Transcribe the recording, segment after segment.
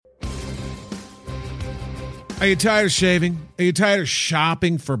Are you tired of shaving? Are you tired of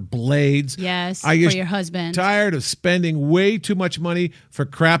shopping for blades? Yes, Are you for your husband. Tired of spending way too much money for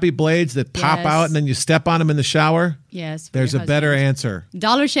crappy blades that pop Yes. out and then you step on them in the shower? Yes. for There's your a better husband. answer.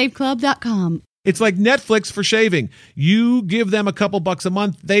 DollarShaveClub.com. It's like Netflix for shaving. You give them a couple bucks a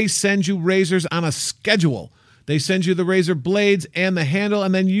month, they send you razors on a schedule. They send you the razor blades and the handle,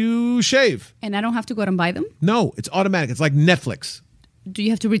 and then you shave. And I don't have to go out and buy them? No, it's automatic. It's like Netflix. Do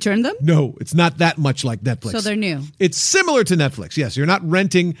you have to return them? No, it's not that much like Netflix. So they're new. It's similar to Netflix. Yes, you're not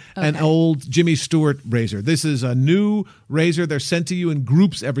renting an old Jimmy Stewart razor. This is a new razor. They're sent to you in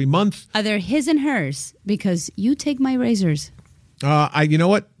groups every month. Are they his and hers? Because you take my razors. You know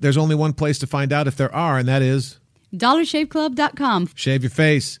what? There's only one place to find out if there are, and that is DollarShaveClub.com. shave your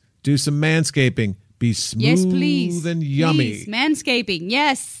face, do some manscaping, be smooth Yes, please. and yummy. Please. Manscaping,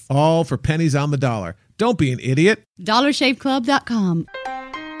 yes. All for pennies on the dollar. Don't be an idiot. DollarShaveClub.com.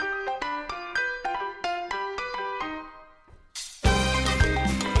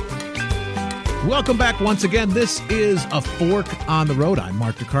 Welcome back once again. This is A Fork on the Road. I'm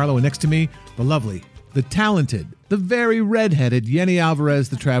Mark DiCarlo, and next to me, the lovely, the talented, the very redheaded Yeni Alvarez,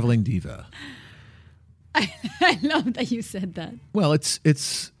 the traveling diva. I love that you said that. Well,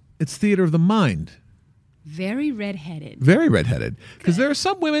 it's theater of the mind. Very redheaded. Very redheaded. Because there are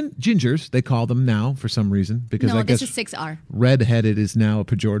some women, gingers, they call them now for some reason. Because No, I guess this is 6R. redheaded is now a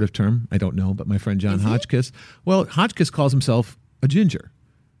pejorative term. I don't know, but my friend John Hotchkiss. Well, Hotchkiss calls himself a ginger.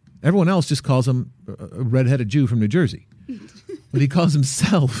 Everyone else just calls him a redheaded Jew from New Jersey. But he calls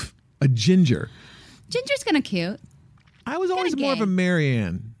himself a ginger. Ginger's kind of cute. I was always Kinda more of gay. a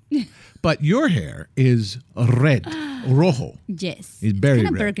Marianne. But your hair is red, rojo. Yes. It's very kind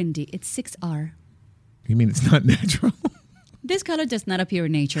of red. burgundy. It's 6R. You mean it's not natural? This color does not appear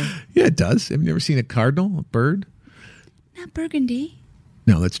in nature. Yeah, it does. Have you ever seen a cardinal, a bird? Not burgundy.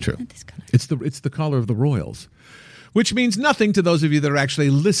 No, that's true. Not this color. It's the color of the royals, which means nothing to those of you that are actually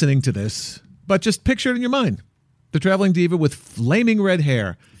listening to this, but just picture it in your mind. The traveling diva with flaming red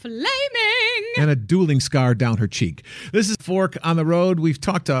hair. Flaming. And a dueling scar down her cheek. This is Fork on the Road. We've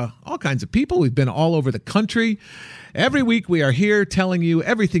talked to all kinds of people. We've been all over the country. Every week we are here telling you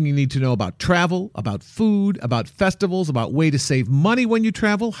everything you need to know about travel, about food, about festivals, about way to save money when you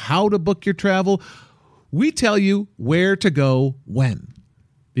travel, how to book your travel. We tell you where to go when.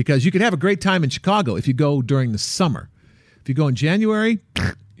 Because you can have a great time in Chicago if you go during the summer. If you go in January,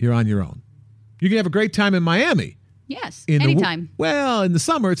 you're on your own. You can have a great time in Miami. Yes, In anytime. In the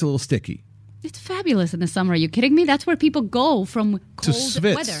summer, it's a little sticky. It's fabulous in the summer. Are you kidding me? That's where people go from To cold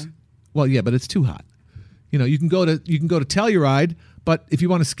Svitz. weather. Well, yeah, but it's too hot. You know, you can go to Telluride, but if you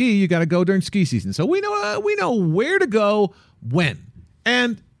want to ski, you got to go during ski season. So we know where to go when.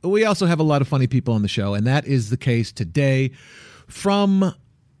 And we also have a lot of funny people on the show, and that is the case today. From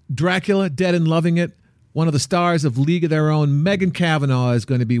Dracula, Dead and Loving It, one of the stars of League of Their Own, Megan Cavanagh, is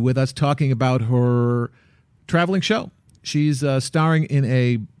going to be with us talking about her traveling show. She's starring in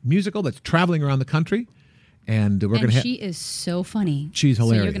a musical that's traveling around the country, and we're going to. She is so funny. She's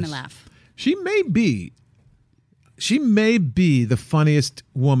hilarious. So you're going to laugh. She may be the funniest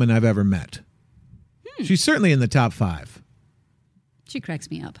woman I've ever met. She's certainly in the top 5. She cracks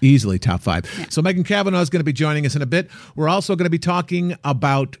me up. Easily top 5. Yeah. So Megan Cavanagh is going to be joining us in a bit. We're also going to be talking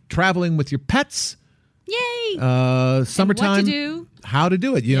about traveling with your pets. Yay! Summertime. And what to do. How to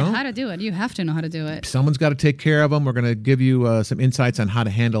do it, you know? How to do it. You have to know how to do it. Someone's got to take care of them. We're going to give you some insights on how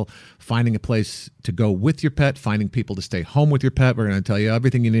to handle finding a place to go with your pet, finding people to stay home with your pet. We're going to tell you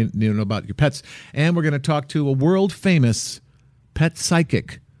everything you need to know about your pets. And we're going to talk to a world-famous pet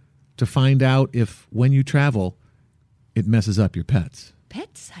psychic to find out if, when you travel, it messes up your pets.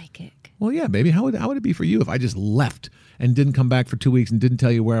 Pet psychic. Well, yeah, baby. How would it be for you if I just left and didn't come back for 2 weeks and didn't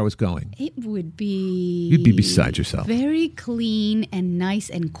tell you where I was going? It would be... You'd be beside yourself. Very clean and nice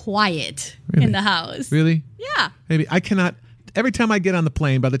and quiet Really? in the house. Really? Yeah. Maybe I cannot. Every time I get on the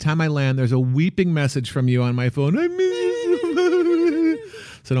plane, by the time I land, there's a weeping message from you on my phone. I miss you.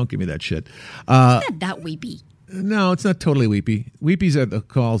 So don't give me that shit. It's not that weepy. No, it's not totally weepy. Weepies are the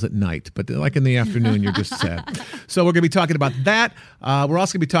calls at night, but like in the afternoon, you're just sad. So we're going to be talking about that. We're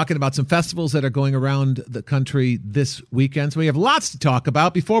also going to be talking about some festivals that are going around the country this weekend. So we have lots to talk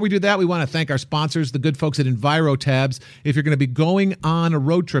about. Before we do that, we want to thank our sponsors, the good folks at EnviroTabs. If you're going to be going on a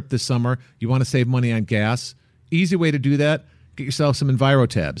road trip this summer, you want to save money on gas, easy way to do that, get yourself some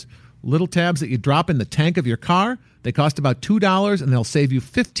EnviroTabs. Little tabs that you drop in the tank of your car. They cost about $2, and they'll save you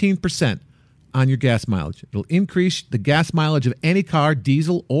 15% on your gas mileage. It'll increase the gas mileage of any car,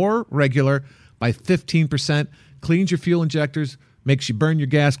 diesel or regular, by 15%. Cleans your fuel injectors, makes you burn your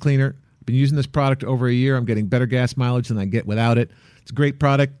gas cleaner. I've been using this product over a year. I'm getting better gas mileage than I get without it. It's a great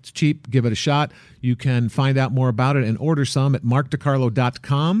product. It's cheap. Give it a shot. You can find out more about it and order some at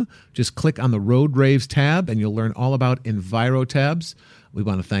markdecarlo.com. Just click on the Road Raves tab, and you'll learn all about EnviroTabs. We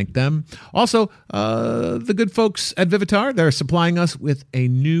want to thank them. Also, the good folks at Vivitar, they're supplying us with a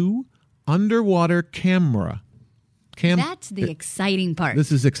new underwater camera. That's the exciting part.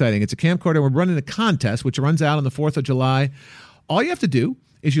 This is exciting. It's a camcorder. We're running a contest, which runs out on the 4th of July. All you have to do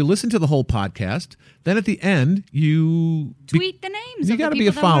is you listen to the whole podcast. Then at the end, you tweet the names. You got to be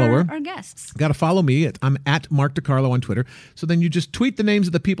a follower. Our guests. Got to follow me. I'm at Mark DeCarlo on Twitter. So then you just tweet the names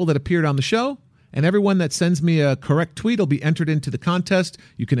of the people that appeared on the show. And everyone that sends me a correct tweet will be entered into the contest.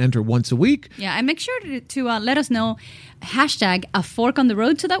 You can enter once a week. Yeah, and make sure to let us know hashtag a fork on the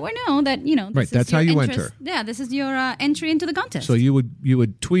road so that we know that, this right, is that's your how you interest. enter. Yeah, this is your entry into the contest. So you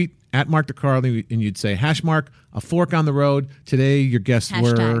would tweet at Mark DeCarlo and you'd say, #, a fork on the road. Today your guests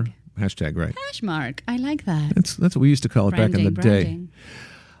were... Hashtag, right. Hashmark. I like that. That's what we used to call it back in the branding. day.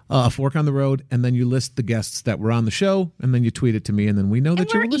 A fork on the road, and then you list the guests that were on the show, and then you tweet it to me, and then we know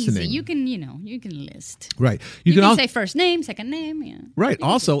that you're listening. Easy. You can list. Right. You can say first name, second name. Yeah. Right.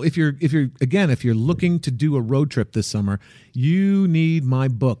 Also, if you're looking to do a road trip this summer, you need my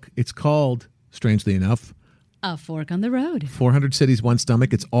book. It's called, strangely enough, A Fork on the Road. 400 Cities, One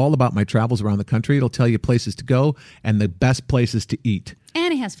Stomach. It's all about my travels around the country. It'll tell you places to go and the best places to eat.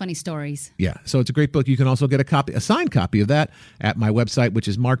 And it has funny stories. Yeah, so it's a great book. You can also get a signed copy of that at my website, which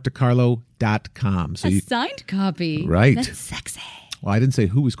is markdecarlo.com. So signed copy. Right. That's sexy. Well, I didn't say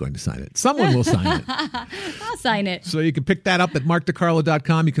who was going to sign it. Someone will sign it. I'll sign it. So you can pick that up at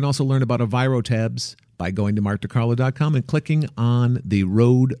markdecarlo.com. You can also learn about EnviroTabs by going to markdecarlo.com and clicking on the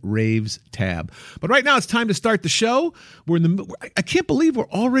Road Raves tab. But right now it's time to start the show. I can't believe we're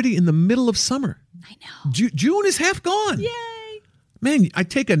already in the middle of summer. I know. June is half gone. Yay. Man, I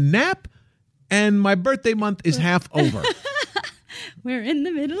take a nap and my birthday month is half over. We're in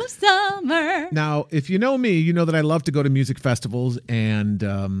the middle of summer. Now, if you know me, you know that I love to go to music festivals, and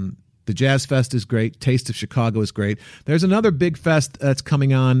the Jazz Fest is great. Taste of Chicago is great. There's another big fest that's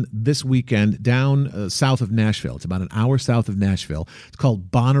coming on this weekend down south of Nashville. It's about an hour south of Nashville. It's called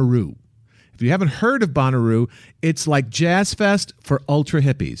Bonnaroo. If you haven't heard of Bonnaroo, it's like Jazz Fest for ultra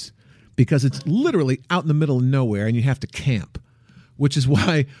hippies because it's literally out in the middle of nowhere and you have to camp. Which is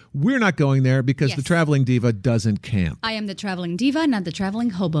why we're not going there because the traveling diva doesn't camp. I am the traveling diva, not the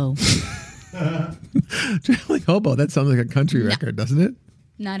traveling hobo. Traveling hobo, that sounds like a country record, doesn't it?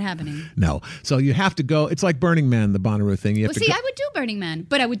 Not happening. No. So you have to go. It's like Burning Man, the Bonnaroo thing. I would do Burning Man,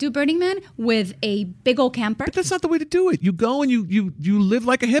 but I would do Burning Man with a big old camper. But that's not the way to do it. You go and you live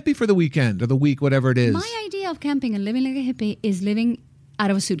like a hippie for the weekend or the week, whatever it is. My idea of camping and living like a hippie is living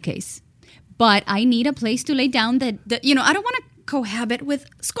out of a suitcase. But I need a place to lay down that I don't want to cohabit with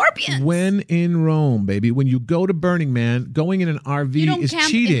scorpions. When in Rome, baby. When you go to Burning Man, going in an RV is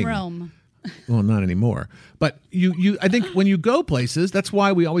cheating. In Rome. Well, not anymore. But I think when you go places, that's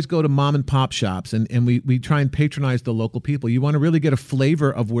why we always go to mom and pop shops and we try and patronize the local people. You want to really get a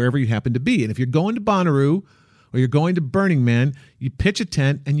flavor of wherever you happen to be. And if you're going to Bonnaroo or you're going to Burning Man, you pitch a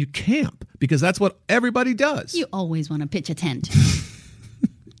tent and you camp because that's what everybody does. You always want to pitch a tent.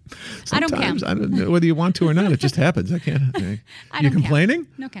 I don't camp. I don't know whether you want to or not. It just happens. I can't. You complaining?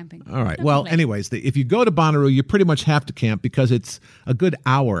 No camping. All right. Well, anyways, if you go to Bonnaroo, you pretty much have to camp because it's a good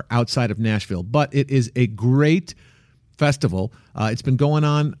hour outside of Nashville. But it is a great festival. It's been going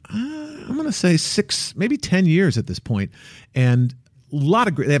on, I'm going to say 6, maybe 10 years at this point. And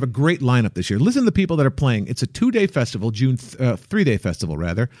they have a great lineup this year. Listen to the people that are playing. It's a 2-day festival, 3-day festival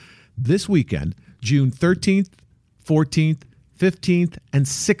rather, this weekend, June 13th, 14th, 15th, and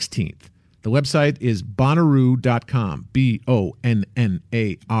 16th. The website is Bonnaroo.com, Bonnaroo.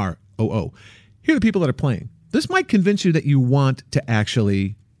 Here are the people that are playing. This might convince you that you want to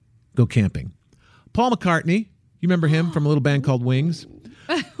actually go camping. Paul McCartney, you remember him from a little band called Wings?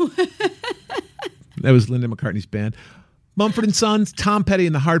 That was Linda McCartney's band. Mumford & Sons, Tom Petty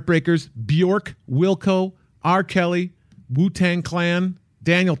and the Heartbreakers, Bjork, Wilco, R. Kelly, Wu-Tang Clan,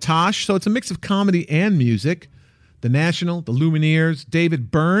 Daniel Tosh. So it's a mix of comedy and music. The National, the Lumineers,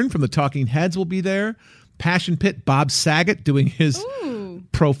 David Byrne from the Talking Heads will be there. Passion Pit, Bob Saget doing his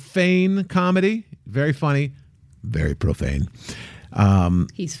profane comedy. Very funny, very profane.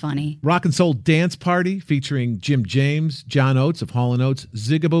 He's funny. Rock and Soul Dance Party featuring Jim James, John Oates of Hall & Oates,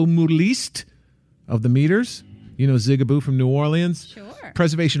 Zigaboo Mouliste of the Meters. You know Zigaboo from New Orleans. Sure.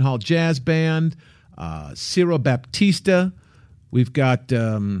 Preservation Hall Jazz Band, Ciro Baptista. We've got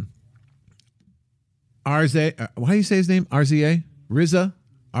Arze. How do you say his name? RZA? RZA?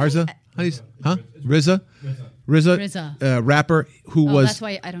 Arza? RZA, rapper who was that's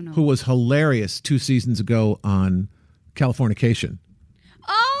why I don't know. Who was hilarious 2 seasons ago on Californication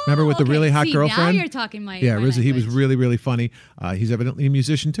Remember with the really hot girlfriend? Now you're talking my Yeah, my RZA, he was language. really, really funny. He's evidently a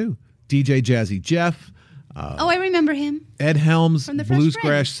musician too. DJ Jazzy Jeff. I remember him. Ed Helms, From the Fresh Blues Prince.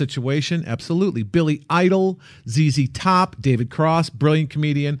 Crash Situation, absolutely. Billy Idol, ZZ Top, David Cross, brilliant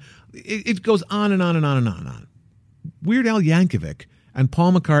comedian. It goes on and on and on and on and on. Weird Al Yankovic and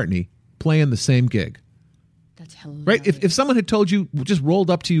Paul McCartney playing the same gig. That's hilarious. Right? If someone had told you, just rolled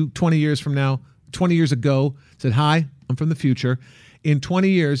up to you 20 years from now, 20 years ago, said, hi, I'm from the future. In 20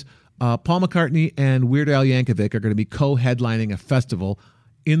 years, Paul McCartney and Weird Al Yankovic are going to be co-headlining a festival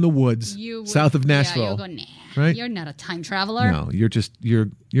in the woods south of Nashville. Yeah, you'll go, nah, right? You're not a time traveler. No,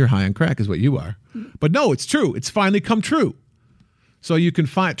 you're high on crack is what you are. But no, it's true. It's finally come true. So you can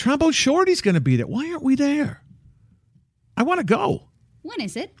find Trombone Shorty's going to be there. Why aren't we there? I want to go. When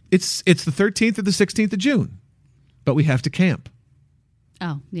is it? It's the 13th or the 16th of June. But we have to camp.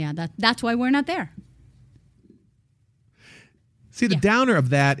 Oh, yeah, that's why we're not there. See, the downer of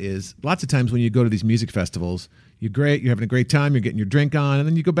that is lots of times when you go to these music festivals, you're having a great time, you're getting your drink on, and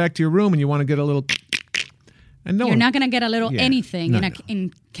then you go back to your room and you want to get a little. And You're not going to get a little anything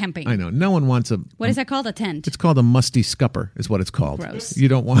in camping. I know. No one wants a. What is that called? A tent? It's called a musty scupper, is what it's called. Gross. You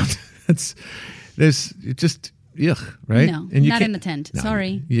don't want. It's just. Yuck, right? No, and not in the tent. No,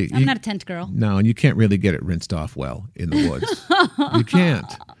 Sorry. I'm not a tent girl. No, and you can't really get it rinsed off well in the woods. You can't.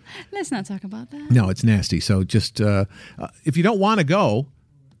 Let's not talk about that. No, it's nasty. So just if you don't want to go,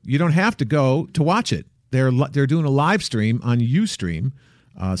 you don't have to go to watch it. They're doing a live stream on Ustream,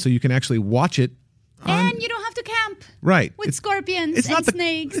 so you can actually watch it. And you don't have to camp. Right. With scorpions and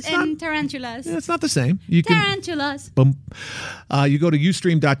snakes and tarantulas. It's not the same. Tarantulas. Boom. You go to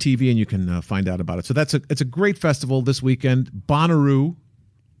ustream.tv and you can find out about it. So it's a great festival this weekend. Bonnaroo.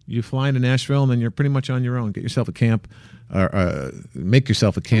 You fly into Nashville and then you're pretty much on your own. Get yourself a camp. Or make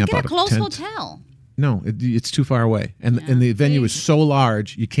yourself a camp out of tent. Get a close hotel. No, it's too far away. And the venue is so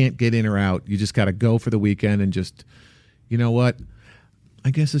large, you can't get in or out. You just got to go for the weekend and just, you know what? I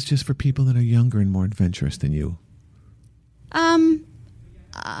guess it's just for people that are younger and more adventurous than you.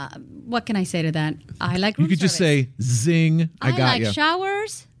 What can I say to that? I like room You could service. just say, zing, I got you. like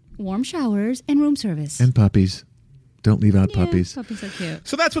showers, warm showers, and room service. And puppies. Don't leave out puppies. Puppies are cute.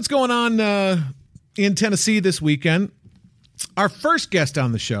 So that's what's going on in Tennessee this weekend. Our first guest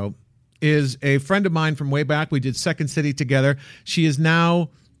on the show is a friend of mine from way back. We did Second City together. She is now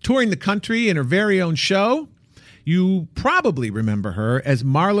touring the country in her very own show. You probably remember her as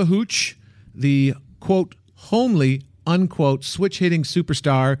Marla Hooch, the, quote, homely, unquote, switch-hitting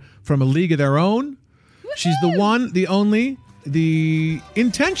superstar from A League of Their Own. Woo-hoo! She's the one, the only, the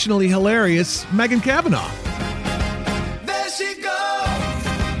intentionally hilarious Megan Cavanagh. There she goes,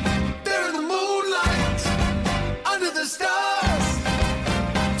 there in the moonlight, under the stars,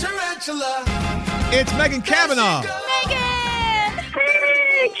 tarantula. It's Megan Cavanagh. Megan!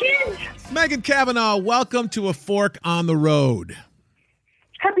 Hey, kids! Megan Cavanagh, welcome to A Fork on the Road.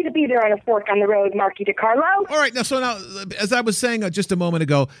 Happy to be there on A Fork on the Road, Marky DiCarlo. All right, now, as I was saying just a moment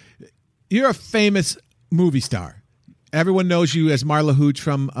ago, you're a famous movie star. Everyone knows you as Marla Hooch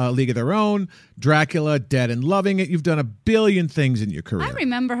from League of Their Own, Dracula, Dead and Loving It. You've done a billion things in your career. I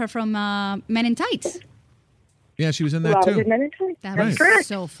remember her from Men in Tights. Yeah, she was in that too. That Right. was correct.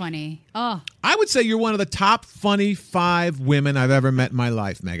 so funny. Oh, I would say you're one of the top funny 5 women I've ever met in my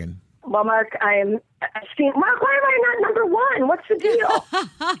life, Megan. Well, Mark, Mark, why am I not number one? What's the deal?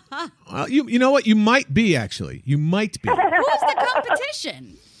 Well, you know what? You might be, actually. You might be. who's the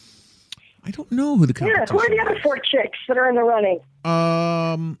competition? I don't know who the Yeah, competition who are the other 4 chicks that are in the running?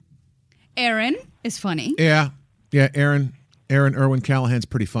 Erin is funny. Yeah, Aaron Irwin Callahan's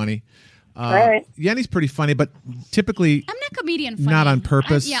pretty funny. Right. Yeni's pretty funny, but typically I'm not comedian funny. not on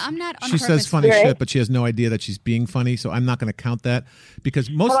purpose. I'm not on She purpose. says funny Right. shit, but she has no idea that she's being funny, so I'm not going to count that because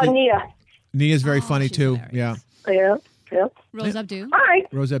How mostly about Nia? Nia's very funny she's too. hilarious. Yeah. Rose Abdul. All right.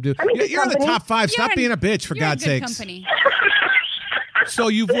 Rose Abdul. I'm in good You're in the company. top 5. Stop You're being in- a bitch, for you're in God's good sakes. company. So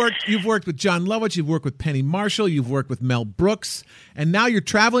you've worked with John Lovitz, you've worked with Penny Marshall, you've worked with Mel Brooks, and now you're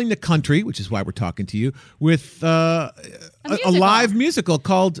traveling the country, which is why we're talking to you, with a live musical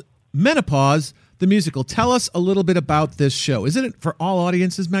called Menopause, the musical. Tell us a little bit about this show. Isn't it for all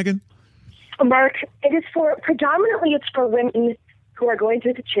audiences, Megan? Mark, predominantly it's for women who are going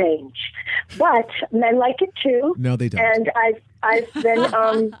through the change. But men like it too. No, they don't. And I've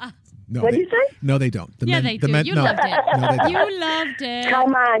been No, What did you say? No, they don't. The Yeah, men, they the do. men- You no, loved it. No, they don't. You loved it.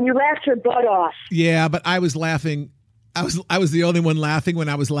 Come on, you laughed your butt off. Yeah, but I was laughing. I was the only one laughing when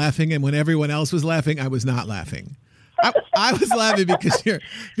I was laughing, and when everyone else was laughing, I was not laughing. I was laughing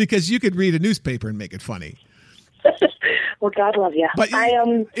because you could read a newspaper and make it funny. Well, God love you. But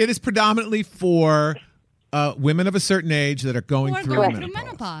it is predominantly for women of a certain age that are going Or through going menopause. through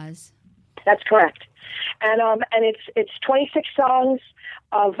menopause. That's correct. And it's 26 songs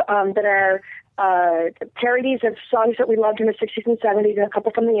of that are parodies of songs that we loved in the 60s and 70s, and a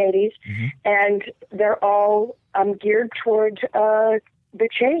couple from the 80s, and they're all geared toward the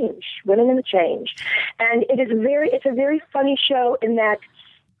change, women in the change. And it's a very funny show in that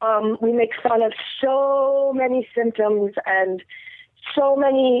we make fun of so many symptoms and so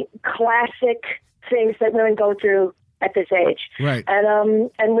many classic things that women go through at this age. Right.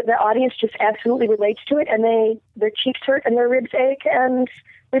 And the audience just absolutely relates to it, and their cheeks hurt and their ribs ache, and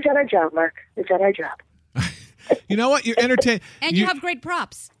we've done our job, Mark. We've done our job. You know what? You're entertaining. And you have great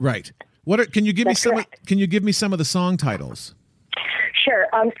props. Right. Can you give me some of the song titles? Sure.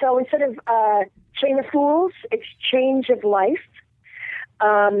 So instead of Chain of Fools, it's Change of Life.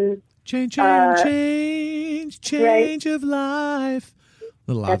 Change right. of life. A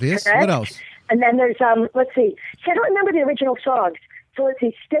little That's obvious. correct. What else? And then there's, let's see. I don't remember the original songs. So let's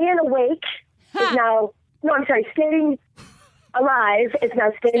see. Staying Awake is now, Staying Alive is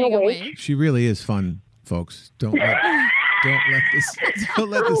now Staying Awake. She really is fun, folks. Don't let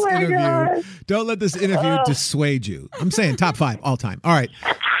this interview dissuade you. I'm saying top 5 all time. All right.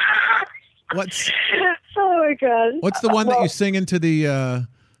 Oh my God. What's the one that you sing into the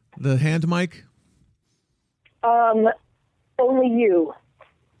hand mic? Only You.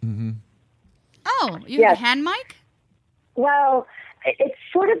 Mm-hmm. Oh, you have a hand mic? Well, it's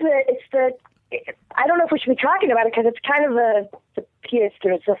sort of I don't know if we should be talking about it because it's kind of the pièce de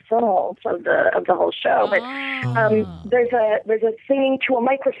résistance of the whole show. But there's a singing to a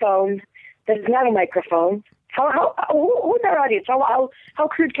microphone that is not a microphone. Who's our audience? How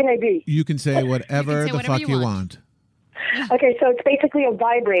crude can I be? You can say whatever the fuck you want. Okay, so it's basically a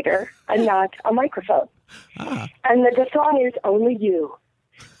vibrator and not a microphone. And the song is Only You.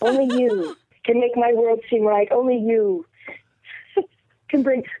 Only you can make my world seem right. Only you can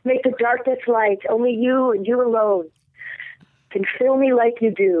make the darkness light. Only you and you alone can fill me like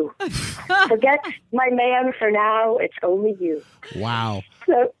you do. Forget my man for now. It's only you. Wow.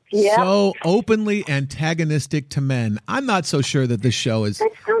 So, yeah. So openly antagonistic to men. I'm not so sure that this show is...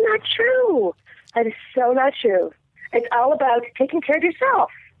 That's so not true. That is so not true. It's all about taking care of yourself.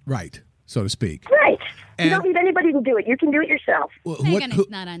 Right, so to speak. Right. And you don't need anybody to do it. You can do it yourself. Megan is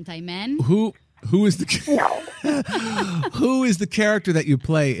not anti-men. Who is the No. who is the character that you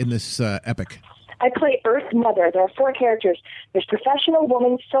play in this epic? I play Earth Mother. There are 4 characters. There's professional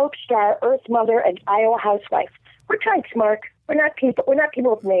woman, soap star, Earth Mother, and Iowa housewife. We're types, Mark. We're not people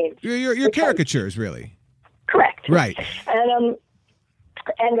with names. You're caricatures, really. Correct. Right. And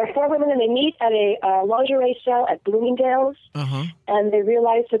there are 4 women, and they meet at a lingerie sale at Bloomingdale's, and they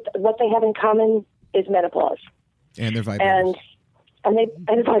realize that what they have in common is menopause. And their vibrators. And a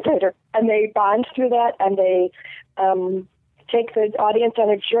vibrator. And they bond through that, and they take the audience on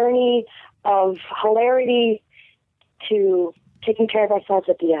a journey of hilarity to taking care of ourselves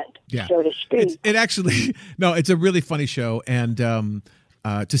at the end, so to speak. It's a really funny show, and to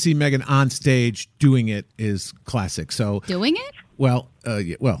see Megan on stage doing it is classic. So doing it? Well,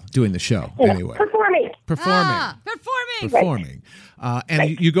 doing the show anyway. Performing.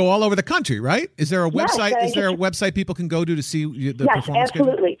 And you go all over the country, right? Is there a website? Yes, is there a website people can go to see the performance? Yes,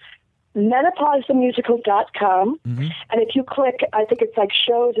 absolutely. menopausethemusical.com. And if you click, I think it's like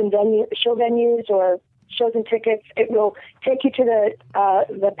show venues or shows and tickets, it will take you to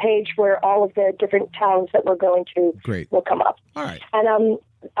the page where all of the different towns that we're going to will come up. All right. And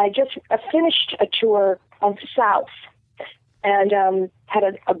I just finished a tour of the South and had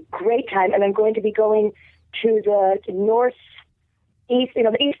a great time. And I'm going to be going to the the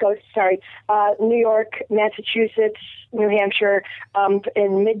East Coast, New York, Massachusetts, New Hampshire,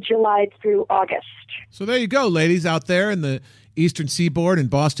 in mid-July through August. So there you go, ladies out there in the Eastern Seaboard in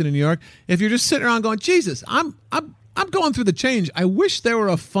Boston and New York. If you're just sitting around going, Jesus, I'm going through the change. I wish there were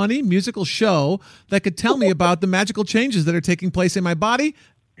a funny musical show that could tell me about the magical changes that are taking place in my body.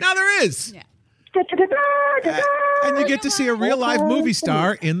 Now there is. Yeah. And you get to see a real live movie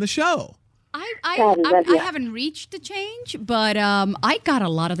star in the show. I haven't reached the change, but I got a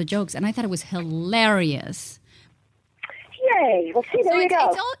lot of the jokes, and I thought it was hilarious. Yay! Well, see, there you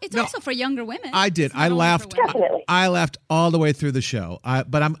go. It's also for younger women. I did. I laughed. I laughed all the way through the show.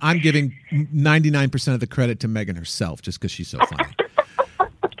 But I'm giving 99% of the credit to Megan herself, just because she's so funny.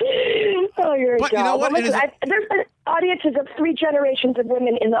 Oh, you're But you know what? Well, listen, there's been audiences of 3 generations of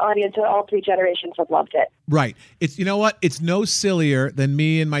women in the audience, and all 3 generations have loved it. Right. It's it's no sillier than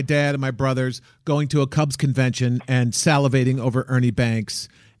me and my dad and my brothers going to a Cubs convention and salivating over Ernie Banks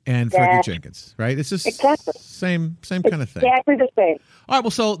and Fergie Jenkins. Right. It's just same kind of thing. Exactly the same. All right.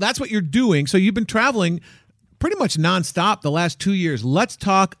 Well, so that's what you're doing. So you've been traveling pretty much nonstop the last 2 years. Let's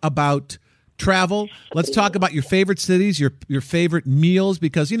talk about travel. Let's talk about your favorite cities, your favorite meals,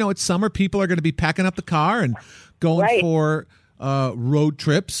 because, it's summer. People are going to be packing up the car and going for road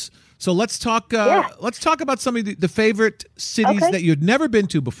trips. So let's talk about some of the favorite cities that you'd never been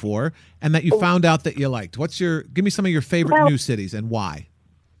to before and that you found out that you liked. Give me some of your favorite new cities and why.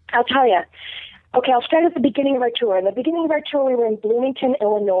 I'll tell you. Okay, I'll start at the beginning of our tour. In the beginning of our tour, we were in Bloomington,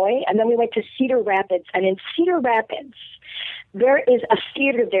 Illinois, and then we went to Cedar Rapids. And in Cedar Rapids, there is a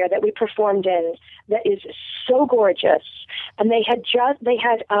theater there that we performed in that is so gorgeous. And they had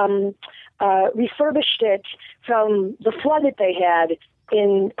refurbished it from the flood that they had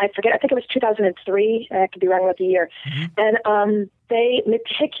I think it was 2003. I could be wrong about the year. Mm-hmm. And they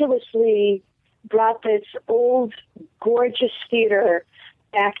meticulously brought this old, gorgeous theater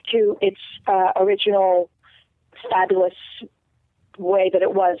back to its original fabulous way that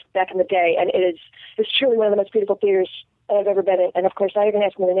it was back in the day. And it's truly one of the most beautiful theaters I've ever been in. And of course, now you're going to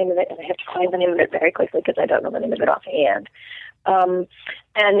ask me the name of it, and I have to find the name of it very quickly because I don't know the name of it offhand.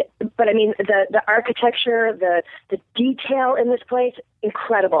 But I mean, the architecture, the detail in this place,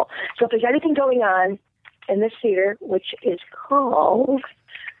 incredible. So if there's anything going on in this theater, which is called,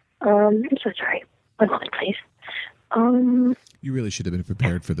 I'm so sorry. 1 moment, please. You really should have been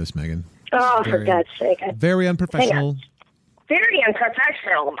prepared for this, Megan. Oh, for God's sake. Very unprofessional. Very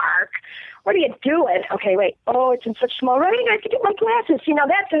unprofessional, Mark. What are you doing? Okay, wait. Oh, it's in such small writing. I have to get my glasses. See, now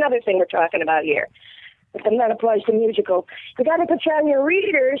that's another thing we're talking about here. If I'm not applies to musical, you got to put on your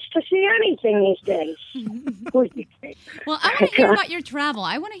readers to see anything these days. Well, I want to hear about your travel.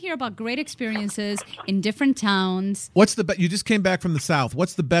 I want to hear about great experiences in different towns. You just came back from the South.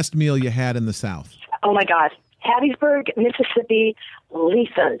 What's the best meal you had in the South? Oh my God, Hattiesburg, Mississippi,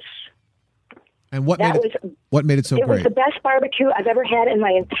 Lisa's. And what made it so great? It was the best barbecue I've ever had in my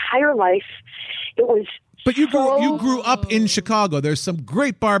entire life. It was. But you grew up in Chicago. There's some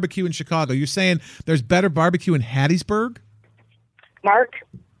great barbecue in Chicago. You're saying there's better barbecue in Hattiesburg? Mark,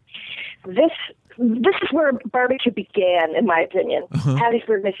 this is where barbecue began, in my opinion.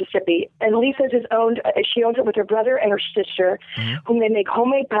 Hattiesburg, Mississippi. And Lisa's she owns it with her brother and her sister, whom they make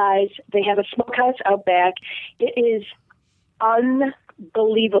homemade pies. They have a smokehouse out back. It is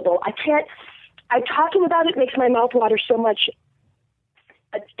unbelievable. Talking about it makes my mouth water so much.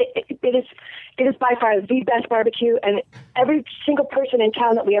 It is by far the best barbecue, and every single person in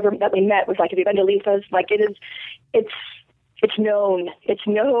town that we met was like, "Have you been to Lisa's?" Like it's known. It's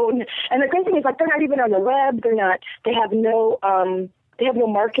known. And the great thing is, like, they're not even on the web. They have no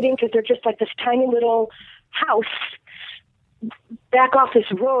marketing because they're just like this tiny little house back off this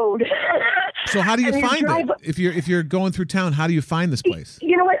road. So how do you find it? If you're going through town, how do you find this place?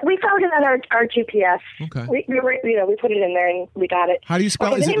 You know what? We found it on our GPS. Okay. We put it in there and we got it. How do you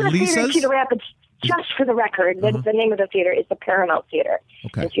spell it? Is it Lisa's? Cedar Rapids. Just for the record, the name of the theater is the Paramount Theater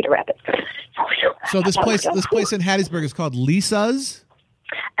in Cedar Rapids. So this place in Hattiesburg is called Lisa's?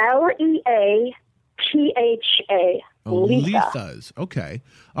 Leapha. Lisa's. Okay.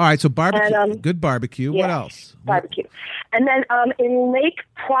 All right. So barbecue, and, good barbecue. Yeah, what else? Barbecue. And then in Lake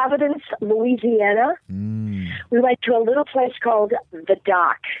Providence, Louisiana, we went to a little place called The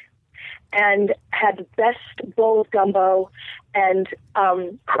Dock and had the best bowl of gumbo and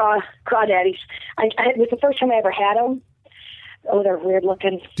crawdaddies. It was the first time I ever had them. Oh, they're weird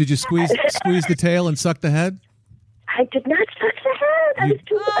looking. Did you squeeze the tail and suck the head? I did not suck the head. I was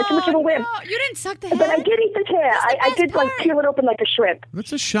too much of a wimp. No, you didn't suck the head? But I did eat the tail. I did like peel it open like a shrimp.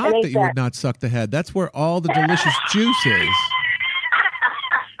 That's a shock that you would not suck the head. That's where all the delicious juice is.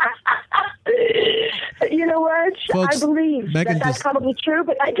 You know what? Folks, I believe that's probably true,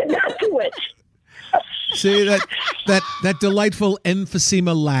 but I did not do it. See, that delightful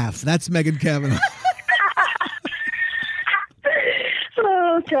emphysema laugh. That's Megan Cavanagh.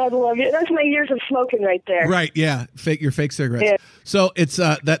 Oh, God, I love you. That's my years of smoking right there. Right, yeah. Your fake cigarettes. Yeah. So it's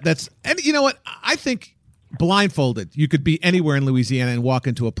that's and you know what? I think blindfolded, you could be anywhere in Louisiana and walk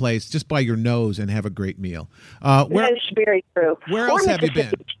into a place just by your nose and have a great meal. That's very true. Where else have you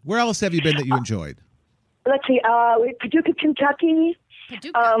been? Where else have you been that you enjoyed? Let's see. Paducah, Kentucky.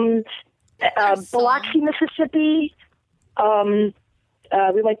 Biloxi, Mississippi.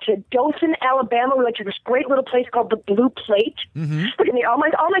 We went to Dothan, Alabama. We went to this great little place called the Blue Plate. Mm-hmm. Look at me. All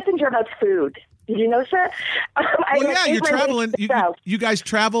my things are about food. Did you notice that? You're traveling. You guys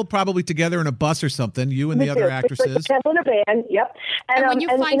travel probably together in a bus or something. You and the other actresses. We travel in a van. Yep. And when you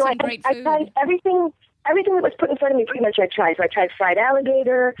find some great food, I tried everything that was put in front of me. Pretty much, I tried. So I tried fried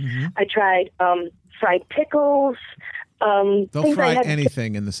alligator. Mm-hmm. I tried fried pickles. They'll fry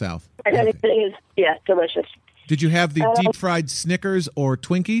anything in the South. And anything is delicious. Did you have the deep fried Snickers or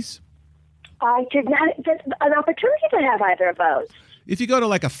Twinkies? I did not get an opportunity to have either of those. If you go to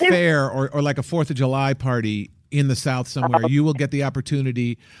like a fair or like a 4th of July party in the South somewhere, you will get the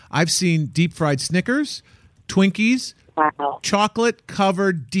opportunity. I've seen deep fried Snickers, Twinkies, Wow.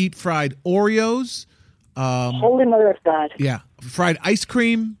 chocolate-covered deep-fried Oreos. Holy Mother of God. Yeah. Fried ice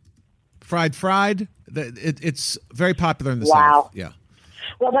cream, fried. It's very popular in the Wow. South. Yeah.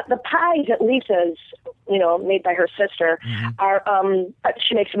 Well, the pies at Lisa's, made by her sister, are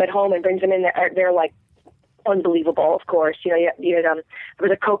she makes them at home and brings them in. They're like unbelievable, of course. There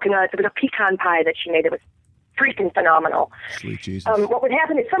was a coconut, there was a pecan pie that she made. It was freaking phenomenal. Sweet Jesus. What would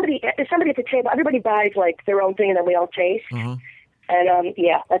happen is somebody at the table, everybody buys like their own thing, and then we all taste. Uh-huh. And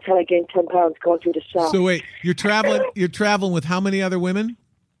that's how I gained 10 pounds going through the South. So wait, you're traveling with how many other women?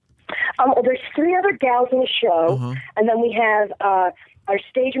 There's 3 other gals in the show, and then we have our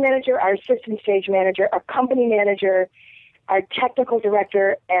stage manager, our assistant stage manager, our company manager, our technical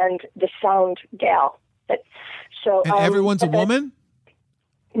director, and the sound gal. So And everyone's a woman?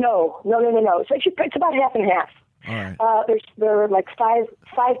 No. So it's about half and half. All right. There are like five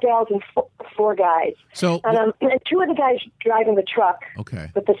gals and 4 guys. So and 2 of the guys driving the truck okay.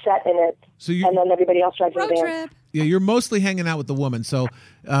 with the set in it. So and then everybody else drives Road the van. trip. Yeah, you're mostly hanging out with the woman. So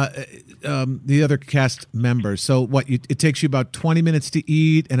the other cast members. So it takes you about 20 minutes to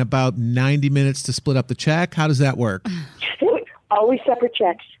eat and about 90 minutes to split up the check. How does that work? Always separate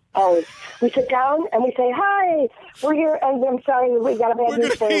checks. Always. We sit down and we say, hi, we're here, and I'm sorry, we got a bad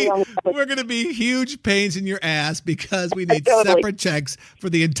news for you. We're going to be huge pains in your ass because we need Totally. separate checks for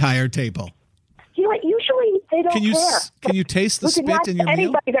the entire table. You know what? Usually they don't care. Can you taste the We did spit not in your meal?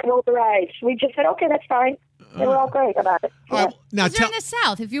 anybody that rolled their eyes. We just said, okay, that's fine. They were all great about it. All right, now Because they're in the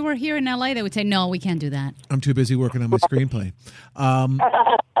South. If you were here in LA, they would say, no, we can't do that. I'm too busy working on my screenplay.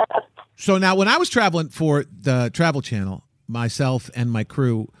 So now when I was traveling for the Travel Channel, myself and my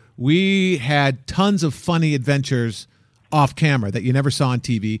crew, we had tons of funny adventures off camera that you never saw on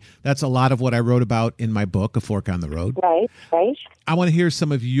TV. That's a lot of what I wrote about in my book, A Fork on the Road. Right. I want to hear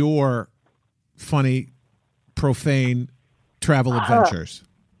some of your funny, profane travel adventures.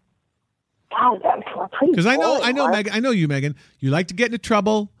 God, that's pretty Because I boring, know, Mark. Megan. I know you, Megan. You like to get into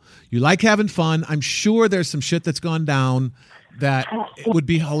trouble. You like having fun. I'm sure there's some shit that's gone down that it would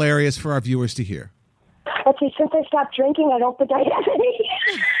be hilarious for our viewers to hear. Let's see, since I stopped drinking, I don't think I have any.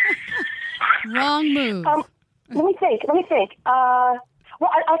 Wrong move. Let me think. Well,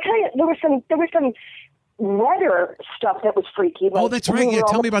 I'll tell you, there was some weather stuff that was freaky. Oh, that's right. Yeah,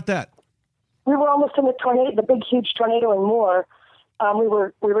 tell me about that. We were almost in the big, huge tornado and more. We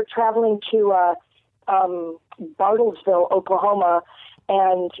were traveling to Bartlesville, Oklahoma,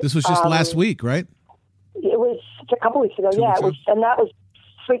 and This was just last week, right? it was a couple weeks ago. 2 Yeah, weeks it was, and that was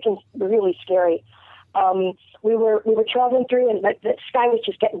freaking really scary. We were traveling through, and the sky was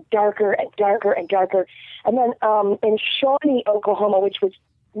just getting darker and darker and darker. And then in Shawnee, Oklahoma, which was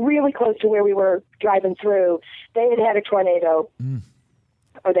really close to where we were driving through, they had a tornado.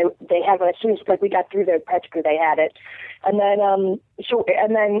 Or they had one as soon as we got through there. Practically, they had it. And then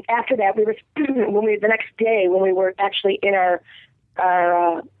after that, we were the next day when we were actually in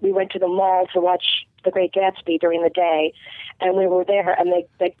we went to the mall to watch The Great Gatsby during the day, and we were there, and they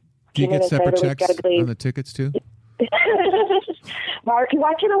Do you came in get and said separate it was checks gotta be- on the tickets too? Mark, you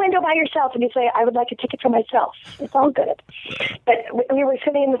watch in the window by yourself and you say, I would like a ticket for myself. It's all good. But we were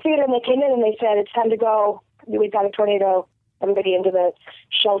sitting in the theater and they came in and they said, it's time to go. We've got a tornado. Everybody into the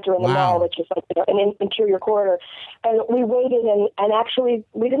shelter in the Wow. mall, which is like an interior corridor. And we waited and actually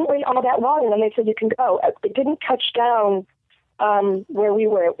we didn't wait all that long. And then they said, you can go. It didn't touch down where we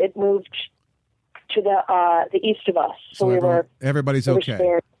were. It moved to the east of us. So everybody's we were okay.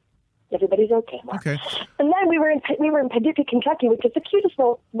 scared. Everybody's okay, Mark. Okay. And then we were in Paducah, Kentucky, which is the cutest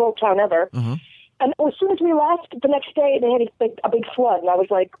little town ever. Uh-huh. And as soon as we left, the next day they had a big flood, and I was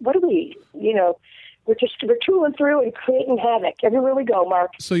like, "What are we? We're tooling through and creating havoc everywhere we go,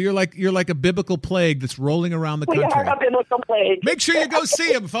 Mark." So you're like a biblical plague that's rolling around the We country. are a biblical plague. Make sure you go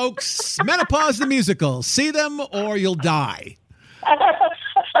see them, folks. Menopause the musical. See them or you'll die.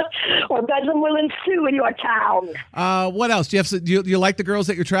 Or bedlam will ensue in your town. What else? Do you like the girls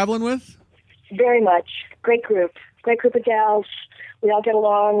that you're traveling with? Very much. Great group of gals. We all get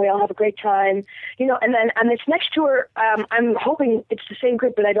along. We all have a great time. And then on this next tour, I'm hoping it's the same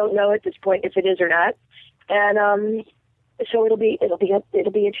group, but I don't know at this point if it is or not. And so it'll be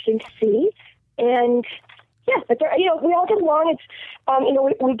interesting to see. And yeah, but we all get along. It's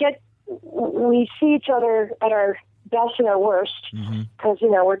we see each other at our best and our worst because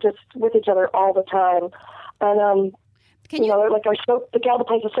we're just with each other all the time. And Can you? Like the gal that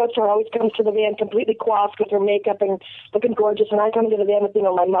plays the soap store always comes to the van completely coiffed with her makeup and looking gorgeous, and I come into the van with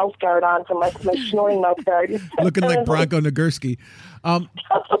my mouth guard on from my snoring mouth guard, looking like Bronco Nagurski.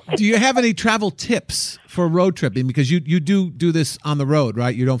 Do you have any travel tips for road tripping? Because you do this on the road,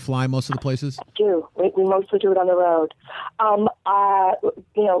 right? You don't fly most of the places. I do. We mostly do it on the road.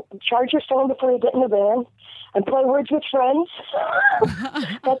 Charge your phone before you get in the van, and play Words with Friends.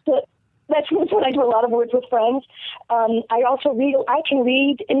 That's it. That's what I do. A lot of Words with Friends. I also read. I can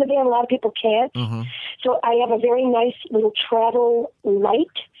read in the van. A lot of people can't. Uh-huh. So I have a very nice little travel light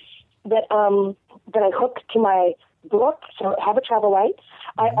that I hook to my book. So I have a travel light.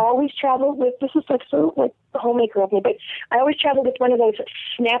 I always travel with. This is like the homemaker of me, but I always travel with one of those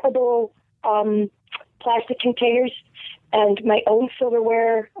snappable plastic containers and my own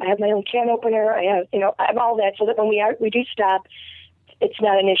silverware. I have my own can opener. I have all that, so that when we do stop, it's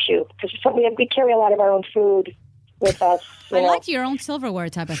not an issue, because we carry a lot of our own food with us. I like your own silverware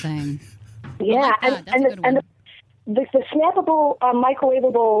type of thing. Yeah, the snappable,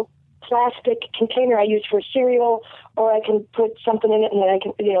 microwavable plastic container I use for cereal, or I can put something in it and then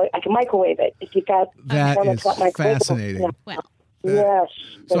I can microwave it. If you've got that one is that's not fascinating. Well. Yes.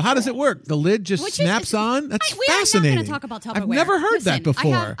 So how does it work? The lid just snaps on? That's fascinating. We are not going to talk about Tupperware. I've never heard that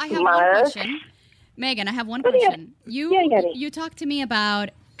before. I have one question. Megan, I have one question. You talked to me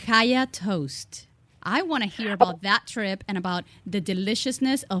about Kaya toast. I want to hear about that trip and about the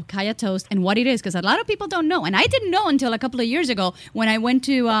deliciousness of Kaya toast and what it is, because a lot of people don't know. And I didn't know until a couple of years ago when I went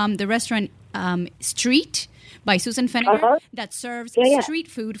to the restaurant Street by Susan Feniger that serves street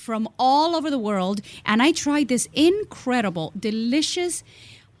food from all over the world. And I tried this incredible, delicious,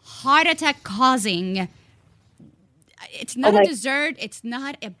 heart attack causing. It's not a dessert. It's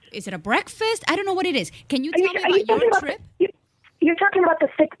not. Is it a breakfast? I don't know what it is. Can you tell me about your trip? You're talking about the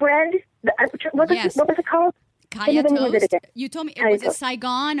thick bread? What was it called? Kaya toast. You told me was it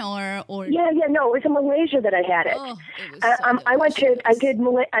Saigon or? Yeah. No, it was in Malaysia that I had it. Oh, it was so I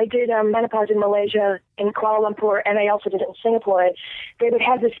did menopause in Malaysia, in Kuala Lumpur, and I also did it in Singapore. And they would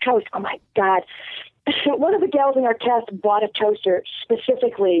have this toast. Oh my God! One of the gals in our cast bought a toaster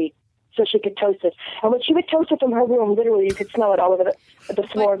specifically so she could toast it. And when she would toast it from her room, literally you could smell it all over the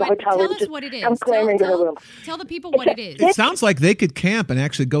floor of the hotel. Tell us what it is. I'm clamoring to her room. Tell the people what it is. It sounds like they could camp and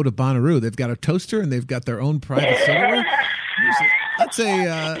actually go to Bonnaroo. They've got a toaster and they've got their own private silverware. That's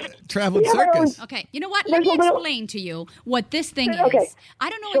a traveled circus. Okay, you know what? Let me explain to you what this thing is. I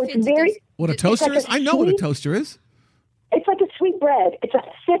don't know if it's what a toaster is. I know what a toaster is. It's like a sweet bread. It's a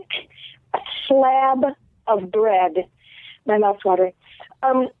thick slab of bread. My mouth's watering.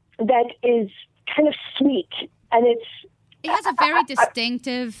 That is kind of sweet, and it has a very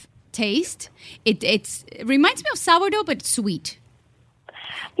distinctive taste. It reminds me of sourdough, but sweet.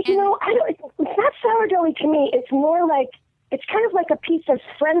 It's not sourdoughy to me. It's more like, it's kind of like a piece of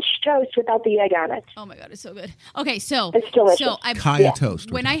French toast without the egg on it. Oh my God, it's so good. Okay, so it's delicious. So Kaya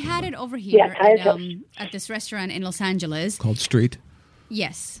toast. When I had it over here at this restaurant in Los Angeles called Street.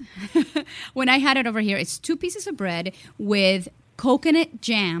 Yes, when I had it over here, it's 2 pieces of bread with coconut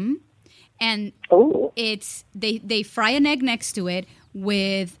jam, and it's they fry an egg next to it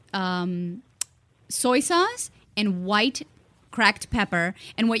with soy sauce and white cracked pepper.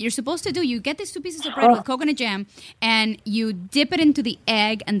 And what you're supposed to do, you get these 2 pieces of bread with coconut jam, and you dip it into the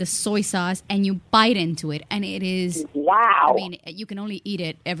egg and the soy sauce, and you bite into it, and it is wow. I mean, you can only eat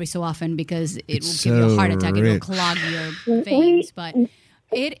it every so often because it will give you a heart attack. It will clog your veins, but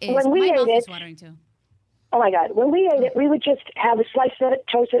it is. My mouth is watering too. Oh my God! When we ate it, we would just have a slice of it,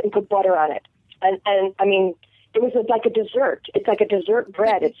 toast it, and put butter on it. And I mean, it was like a dessert. It's like a dessert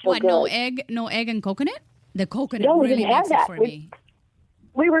bread. It's so good. No egg and coconut? The coconut we really didn't have makes that. it for me.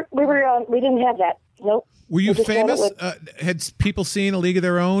 We didn't have that. Nope. Were you famous? Had people seen A League of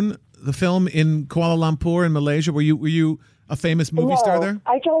Their Own, the film in Kuala Lumpur in Malaysia? Were you a famous movie star there?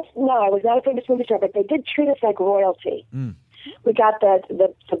 I was not a famous movie star, but they did treat us like royalty. Mm. We got the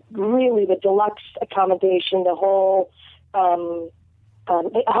deluxe accommodation, the whole.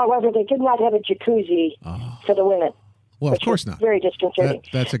 However, they did not have a jacuzzi for the women. Well, of course not. Very disconcerting.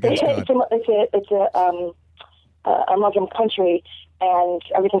 That's against God. It's a Muslim country, and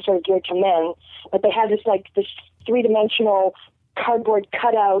everything's sort of geared to men. But they had this 3-dimensional cardboard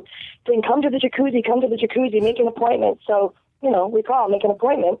cutout thing. Come to the jacuzzi, make an appointment. So we call, make an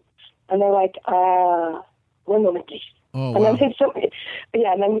appointment, and they're like, 1 moment, please. Oh, and wow.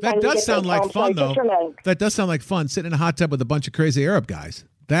 then That does sound like fun, though. That does sound like fun, sitting in a hot tub with a bunch of crazy Arab guys.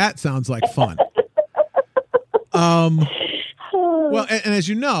 That sounds like fun. Well, and as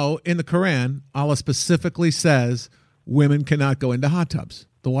you know, in the Quran, Allah specifically says women cannot go into hot tubs.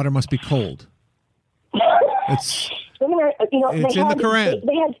 The water must be cold. Women are, it's in the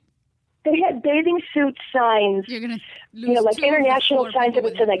Quran. They had bathing suit signs. You're gonna lose like international signs that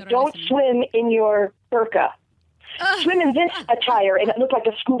would say, like, don't swim in your burqa. Swim in this attire, and it looked like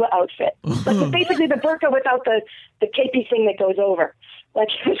a scuba outfit. Like basically the burqa without the capey thing that goes over. Like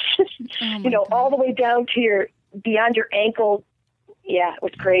it was just, all the way down to beyond your ankle. Yeah, it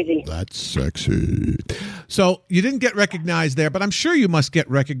was crazy. That's sexy. So you didn't get recognized there, but I'm sure you must get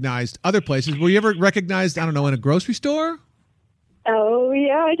recognized other places. Were you ever recognized, I don't know, in a grocery store? Oh,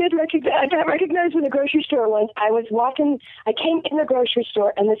 yeah, I did recognize. I got recognized in the grocery store once. I came in the grocery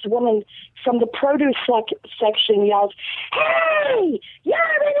store, and this woman from the produce section yelled, "Hey, you're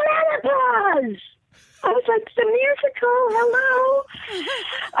in menopause!" I was like, "The musical, hello!"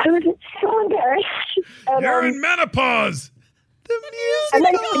 I was so embarrassed. And, you're in menopause! The musical! And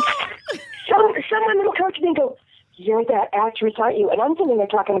then someone will come to me and go, "You're that actress, aren't you?" And I'm thinking they're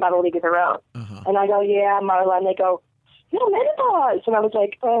talking about A League of Their Own. Uh-huh. And I go, "Yeah, Marla." And they go, "No, menopause." And I was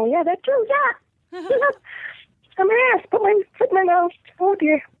like, "Oh, yeah, that's true, yeah." I'm an ass, put my foot in my mouth. Oh,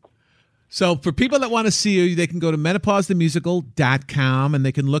 dear. So for people that want to see you, they can go to menopausethemusical.com and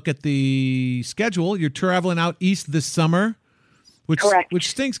they can look at the schedule. You're traveling out east this summer, Correct. Which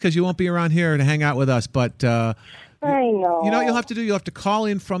stinks because you won't be around here to hang out with us. But I know. You know what you'll have to do? You'll have to call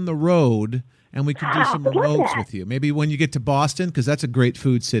in from the road, and we can do some remotes with you. Maybe when you get to Boston, because that's a great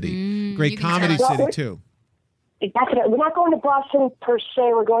food city. Great comedy city, too. Definitely. We're not going to Boston per se.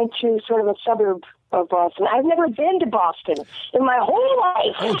 We're going to sort of a suburb of Boston. I've never been to Boston in my whole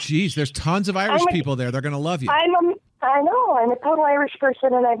life. Oh, geez. There's tons of Irish people there. They're going to love you. I know. I'm a total Irish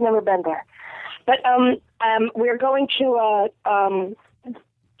person, and I've never been there. But we're going to,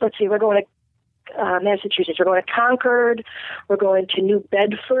 we're going to Massachusetts. We're going to Concord. We're going to New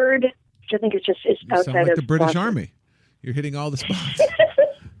Bedford, which I think is outside of the British Boston. Army. You're hitting all the spots.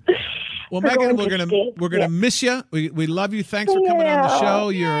 Well, Megan, we're gonna miss you. We love you. Thanks for coming on the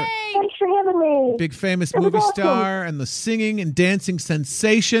show. Thanks for having me. Big famous movie star and the singing and dancing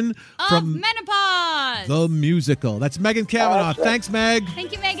sensation from Menopause, the musical. That's Megan Cavanagh. Thanks, Meg.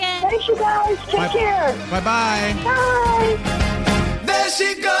 Thank you, Megan. Thanks, you guys. Take care. Bye-bye. Bye. There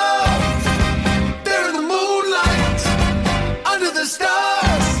she goes, there in the moonlight, under the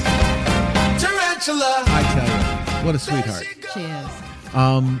stars, tarantula. I tell you, what a sweetheart. She is.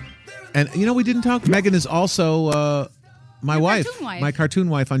 And, we didn't talk. Megan is also my wife, my cartoon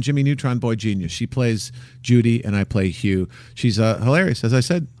wife on Jimmy Neutron Boy Genius. She plays Judy, and I play Hugh. She's hilarious. As I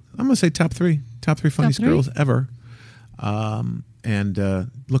said, I'm going to say top three funniest girls ever. And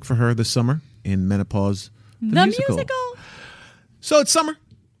look for her this summer in Menopause, the musical. So it's summer.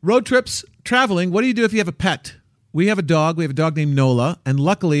 Road trips, traveling. What do you do if you have a pet? We have a dog. We have a dog named Nola. And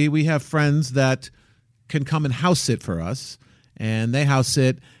luckily, we have friends that can come and house sit for us. And they house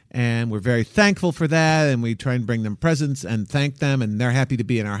sit. And we're very thankful for that, and we try and bring them presents and thank them, and they're happy to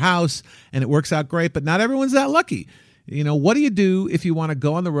be in our house, and it works out great, but not everyone's that lucky. What do you do if you want to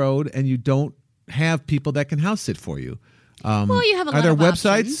go on the road and you don't have people that can house sit for you? Well, you have a lot of Are there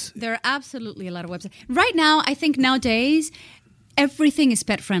websites? Options. There are absolutely a lot of websites. Right now, I think nowadays, everything is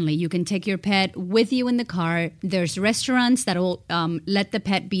pet friendly. You can take your pet with you in the car. There's restaurants that will let the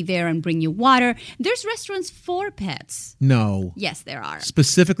pet be there and bring you water. There's restaurants for pets. No. Yes, there are.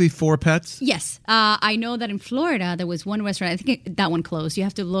 Specifically for pets? Yes. I know that in Florida, there was one restaurant. I think that one closed. You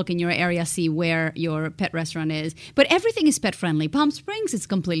have to look in your area, see where your pet restaurant is. But everything is pet friendly. Palm Springs is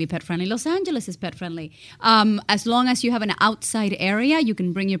completely pet friendly. Los Angeles is pet friendly. As long as you have an outside area, you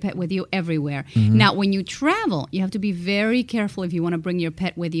can bring your pet with you everywhere. Mm-hmm. Now, when you travel, you have to be very careful if you want to bring your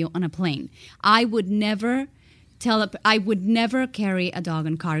pet with you on a plane. I would never carry a dog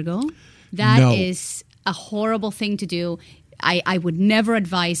on cargo. That is a horrible thing to do. I would never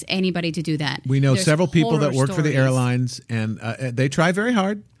advise anybody to do that. We know several people that work for the airlines, and they try very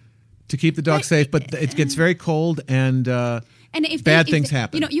hard to keep the dog safe, but it gets very cold and if bad things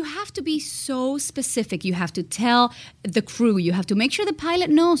happen. You have to be so specific. You have to tell the crew. You have to make sure the pilot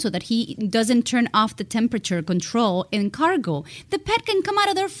knows so that he doesn't turn off the temperature control in cargo. The pet can come out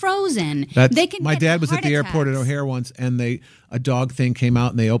of there frozen. My dad was at the airport at O'Hare once, and a dog thing came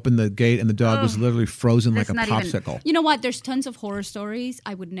out, and they opened the gate, and the dog was literally frozen like a popsicle. You know what? There's tons of horror stories.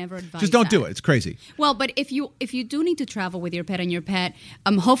 I would never advise Just don't do it. It's crazy. Well, but if you do need to travel with your pet, and your pet,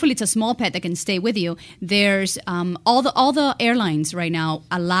 hopefully it's a small pet that can stay with you. There's all the airlines right now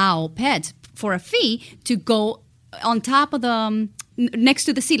allow pets for a fee to go on top of the next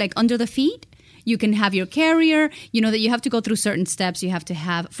to the seat, like under the feet. You can have your carrier. You know that you have to go through certain steps. You have to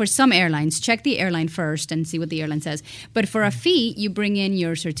have, for some airlines, check the airline first and see what the airline says. But for a fee, you bring in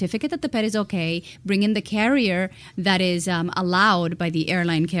your certificate that the pet is okay, bring in the carrier that is allowed by the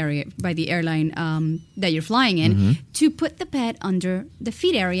airline carrier, by the airline that you're flying in, to put the pet under the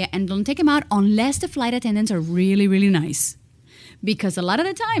feed area, and don't take him out unless the flight attendants are really, really nice. Because a lot of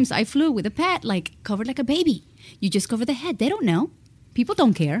the times I flew with a pet covered like a baby. You just cover the head. They don't know. People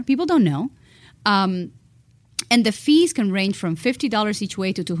don't care. People don't know. And the fees can range from $50 each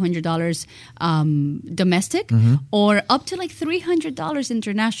way to $200 domestic, or up to like $300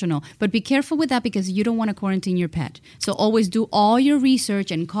 international. But be careful with that because you don't want to quarantine your pet. So always do all your research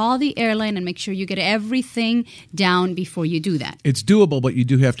and call the airline and make sure you get everything down before you do that. It's doable, but you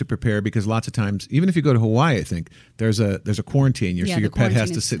do have to prepare because lots of times, even if you go to Hawaii, I think there's a quarantine. So your pet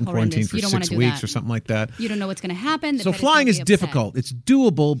has to sit in quarantine for 6 weeks or something like that. You don't know what's going to happen. So flying is difficult. It's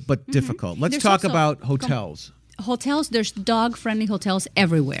doable, but difficult. Let's talk about hotels. Hotels, there's dog-friendly hotels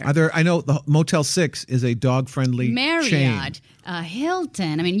everywhere. I know the Motel 6 is a dog-friendly chain.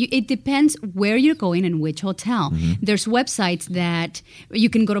 Hilton. I mean, it depends where you're going and which hotel. There's websites that you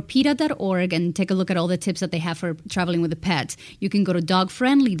can go to PETA.org and take a look at all the tips that they have for traveling with a pet. You can go to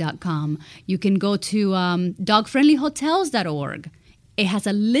dogfriendly.com. You can go to dogfriendlyhotels.org. It has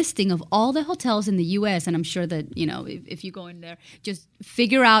a listing of all the hotels in the U.S., and I'm sure that, if you go in there, just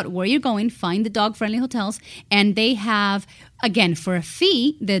figure out where you're going, find the dog-friendly hotels, and they have, again, for a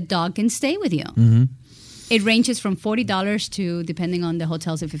fee, the dog can stay with you. It ranges from $40 to, depending on the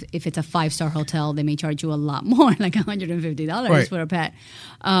hotels, if it's a 5-star hotel, they may charge you a lot more, like $150 for a pet.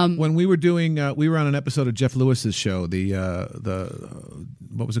 When we were doing, we were on an episode of Jeff Lewis's show, the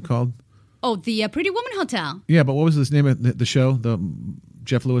what was it called? Oh, the Pretty Woman Hotel. Yeah, but what was the name of the show? The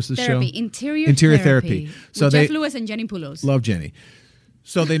Jeff Lewis's show? Interior Therapy. So Jeff Lewis and Jenny Poulos. Love Jenny.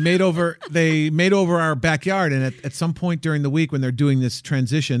 So they made over our backyard, and at some point during the week when they're doing this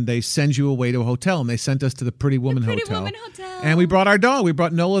transition, they send you away to a hotel, and they sent us to the Pretty Woman Hotel. And we brought our dog. We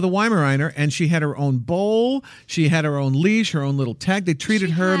brought Nola the Weimaraner, and she had her own bowl. She had her own leash, her own little tag. They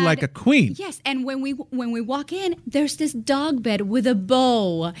treated her like a queen. Yes, and when we walk in, there's this dog bed with a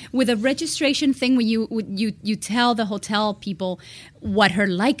bow, with a registration thing where you tell the hotel people what her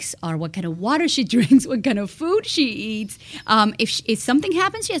likes are, what kind of water she drinks, what kind of food she eats. If something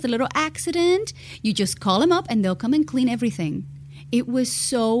happens, she has a little accident, you just call them up and they'll come and clean everything. It was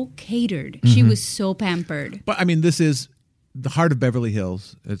so catered. She was so pampered. But I mean, this is the heart of Beverly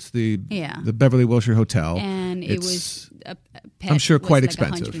Hills. It's the Beverly Wilshire Hotel. And it was a pet, I'm sure, quite like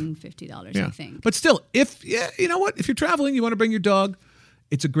expensive. $150, I think. But still, if you know what, if you're traveling, you want to bring your dog,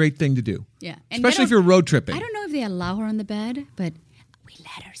 it's a great thing to do. Yeah. Especially if you're road tripping. I don't know if they allow her on the bed, but we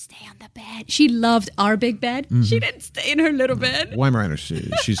let her stay on the bed. She loved our big bed. She didn't stay in her little bed. Weimaraner,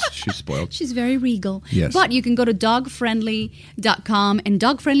 she's spoiled. She's very regal. Yes. But you can go to dogfriendly.com and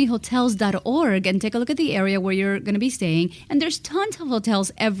dogfriendlyhotels.org and take a look at the area where you're going to be staying. And there's tons of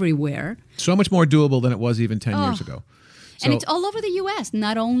hotels everywhere. So much more doable than it was even 10 years ago. And it's all over the U.S.,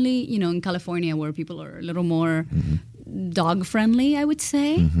 not only, in California where people are a little more dog-friendly, I would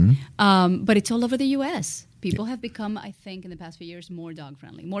say. But it's all over the U.S. People have become, I think, in the past few years, more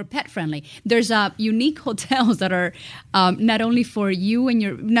dog-friendly, more pet-friendly. There's unique hotels that are not only for you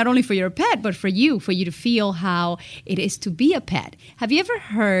and not only for your pet, but for you to feel how it is to be a pet. Have you ever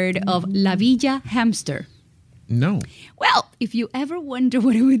heard of La Villa Hamster? No. Well, if you ever wonder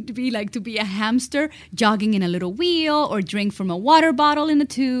what it would be like to be a hamster jogging in a little wheel or drink from a water bottle in a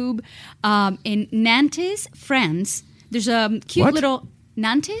tube, in Nantes, France, there's a cute little...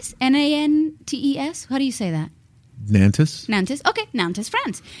 Nantes? Nantes? How do you say that? Nantes. Nantes. Okay, Nantes,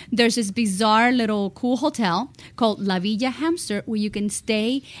 France. There's this bizarre little cool hotel called La Villa Hamster where you can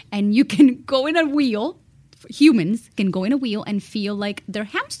stay and you can go in a wheel. Humans can go in a wheel and feel like they're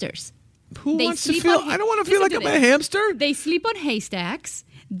hamsters. Who wants to feel? I don't want to feel like I'm a hamster. They sleep on haystacks.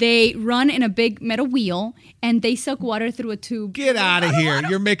 They run in a big metal wheel, and they suck water through a tube. Get out of here.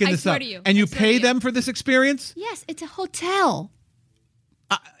 You're making this up. And you pay them for this experience? Yes, it's a hotel.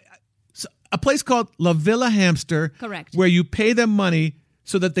 A place called La Villa Hamster. Correct. Where you pay them money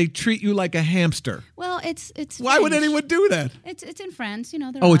so that they treat you like a hamster. Well, it's Why would anyone do that? It's in France, they're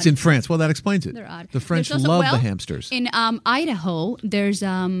odd. It's in France. Well, that explains it. They're odd. The French love the hamsters. In Idaho, there's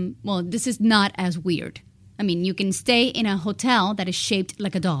this is not as weird. I mean, you can stay in a hotel that is shaped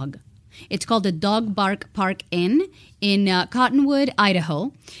like a dog. It's called the Dog Park Inn in Cottonwood,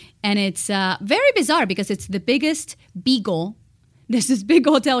 Idaho, and it's very bizarre because it's the biggest beagle. There's this big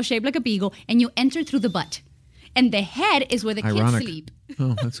hotel shaped like a beagle, and you enter through the butt. And the head is where the kids sleep.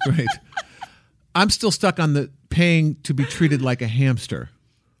 Oh, that's great. I'm still stuck on the paying to be treated like a hamster.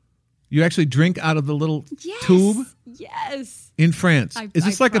 You actually drink out of the little tube? Yes. In France. Is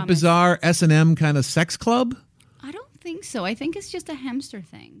this like a bizarre S&M kind of sex club? I don't think so. I think it's just a hamster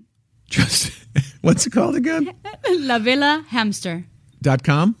thing. Just, what's it called again? La Villa Hamster.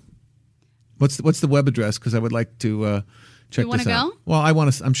 .com? What's the web address? Because I would like to check this out. You want to go?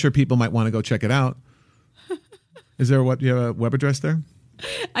 Well, I'm sure people might want to go check it out. Is there you have a web address there?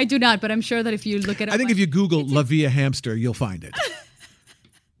 I do not, but I'm sure that if you look it up. I think if you Google La Villa Hamster, you'll find it.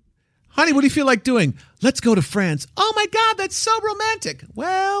 Honey, what do you feel like doing? Let's go to France. Oh my God, that's so romantic.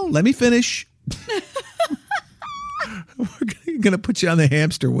 Well, let me finish. We're going to put you on the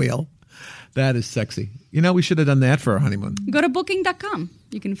hamster wheel. That is sexy. You know, we should have done that for our honeymoon. Go to booking.com.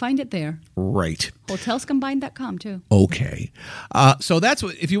 You can find it there. Right. Hotelscombined.com too. Okay. So that's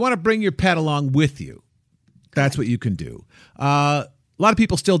what, if you want to bring your pet along with you, that's what you can do. A lot of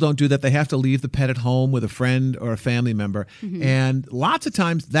people still don't do that. They have to leave the pet at home with a friend or a family member. Mm-hmm. And lots of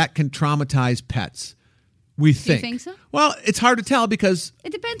times that can traumatize pets. We think. Do you think so? Well, it's hard to tell because...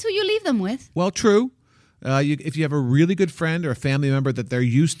 It depends who you leave them with. Well, true. If you have a really good friend or a family member that they're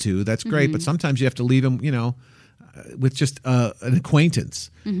used to, that's great. Mm-hmm. But sometimes you have to leave them, with just an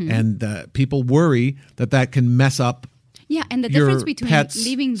acquaintance. Mm-hmm. And people worry that can mess up and the difference between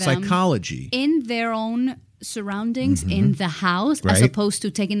leaving them psychology in their own surroundings in the house as opposed to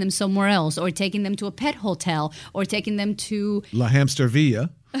taking them somewhere else or taking them to a pet hotel or taking them to La Hamster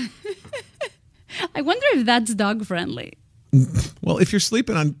Villa. I wonder if that's dog friendly. Well, if you're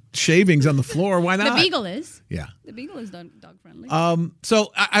sleeping on shavings on the floor, why not? The beagle is. Yeah. The beagle is dog friendly.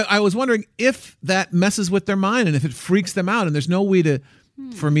 So I was wondering if that messes with their mind and if it freaks them out and there's no way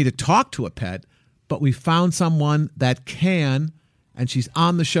for me to talk to a pet, but we found someone that can, and she's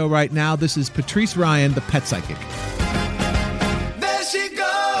on the show right now. This is Patrice Ryan, the Pet Psychic. There she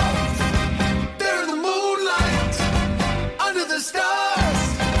goes, there in the moonlight, under the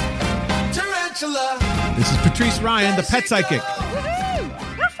stars, tarantula. This is Patrice Ryan, the Pet Psychic.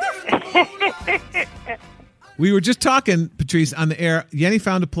 We were just talking, Patrice, on the air. Yeni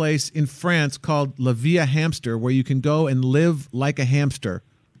found a place in France called La Villa Hamster where you can go and live like a hamster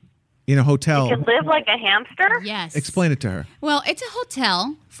in a hotel. You can live like a hamster? Yes. Explain it to her. Well, it's a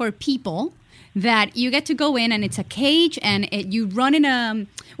hotel for people that you get to go in, and it's a cage, and you run in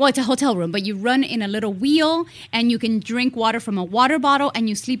it's a hotel room, but you run in a little wheel, and you can drink water from a water bottle, and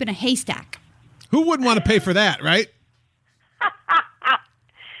you sleep in a haystack. Who wouldn't want to pay for that, right?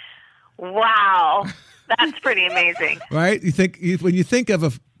 Wow. That's pretty amazing. Right? When you think of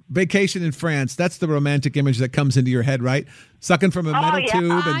a vacation in France, that's the romantic image that comes into your head, right? Sucking from a metal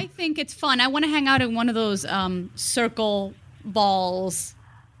tube. I think it's fun. I want to hang out in one of those circle balls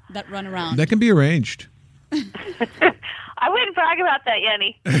that run around. That can be arranged. I wouldn't brag about that,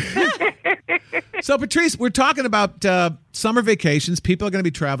 Yeni. So, Patrice, we're talking about summer vacations. People are going to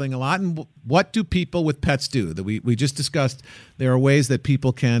be traveling a lot. And what do people with pets do? That we just discussed there are ways that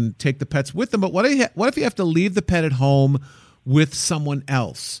people can take the pets with them. But what if you have to leave the pet at home with someone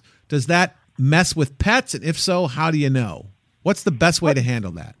else? Does that mess with pets? And if so, how do you know? What's the best way to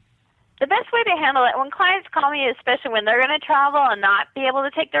handle that? The best way to handle it, when clients call me, especially when they're going to travel and not be able to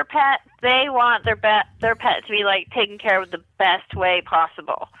take their pet, they want their pet to be taken care of the best way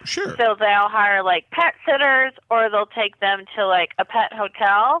possible. Sure. So they'll hire pet sitters, or they'll take them to a pet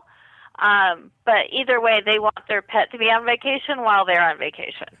hotel. But either way, they want their pet to be on vacation while they're on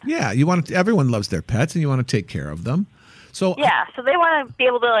vacation. Yeah, everyone loves their pets, and you want to take care of them. So yeah, so they want to be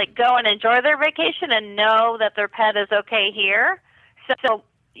able to go and enjoy their vacation and know that their pet is okay here. So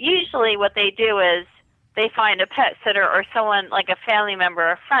usually what they do is they find a pet sitter or someone like a family member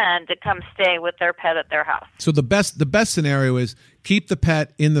or friend to come stay with their pet at their house. So the best scenario is keep the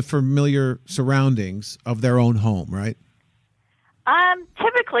pet in the familiar surroundings of their own home, right?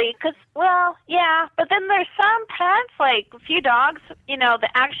 Typically, yeah, but then there's some pets, a few dogs,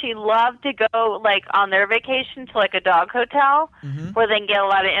 that actually love to go, on their vacation to, a dog hotel where they can get a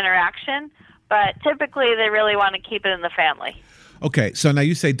lot of interaction. But typically, they really want to keep it in the family. Okay, so now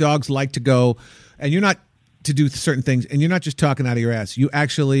you say dogs like to go, and you're not to do certain things, and you're not just talking out of your ass. You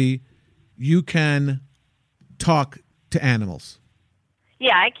can talk to animals.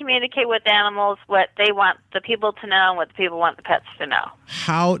 Yeah, I communicate with animals what they want the people to know and what the people want the pets to know.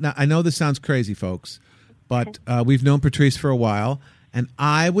 Now, I know this sounds crazy, folks, but we've known Patrice for a while, and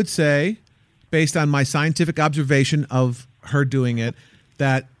I would say, based on my scientific observation of her doing it,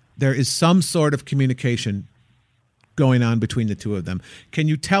 that there is some sort of communication going on between the two of them. Can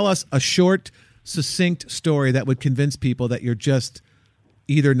you tell us a short, succinct story that would convince people that you're just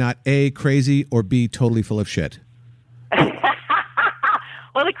either not A, crazy, or B, totally full of shit?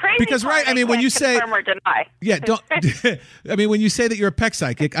 Well, the crazy because part, right, I mean, when you say confirm or deny. Yeah, don't. I mean, when you say that you're a pet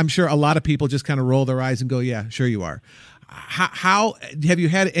psychic, I'm sure a lot of people just kind of roll their eyes and go, "Yeah, sure you are." How have you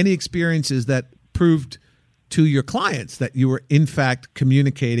had any experiences that proved to your clients that you were in fact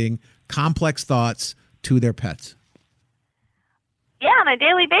communicating complex thoughts to their pets? Yeah, on a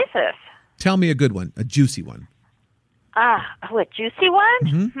daily basis. Tell me a good one, a juicy one. A juicy one?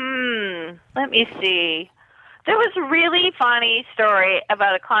 Mm-hmm. Let me see. There was a really funny story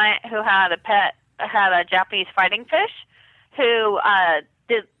about a client who had a Japanese fighting fish who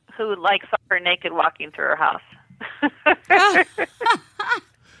saw her naked walking through her house.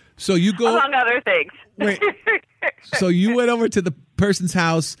 So you go, among other things. Wait. So you went over to the person's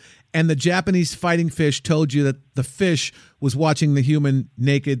house, and the Japanese fighting fish told you that the fish was watching the human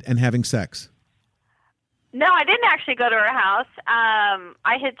naked and having sex. No, I didn't actually go to her house.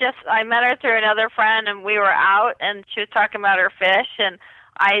 I met her through another friend, and we were out, and she was talking about her fish, and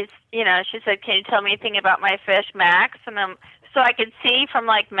she said, "Can you tell me anything about my fish, Max?" And so I could see from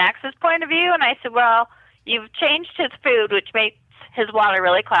like Max's point of view, and I said, "Well, you've changed his food, which makes his water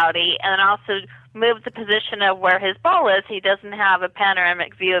really cloudy, and then also moved the position of where his bowl is. He doesn't have a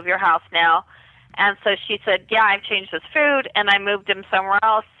panoramic view of your house now." And so she said, "Yeah, I've changed his food, and I moved him somewhere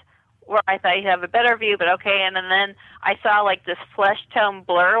else where I thought he'd have a better view, but okay." And then I saw like this flesh tone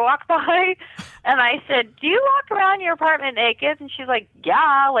blur walk by, and I said, "Do you walk around your apartment naked?" And she's like,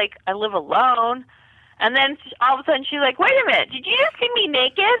 "Yeah, like I live alone." And then all of a sudden she's like, "Wait a minute, did you just see me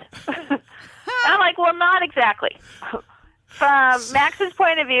naked?" I'm like, "Well, not exactly." From Max's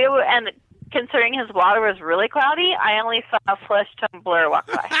point of view, and considering his water was really cloudy, I only saw a flesh tone blur walk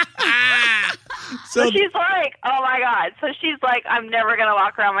by. So she's like, "Oh my God." So she's like, "I'm never going to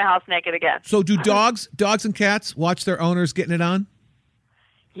walk around my house naked again." So do dogs and cats watch their owners getting it on?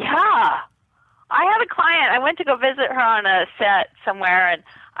 Yeah. I had a client, I went to go visit her on a set somewhere, and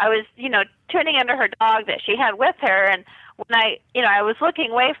I was, tuning into her dog that she had with her, and when I was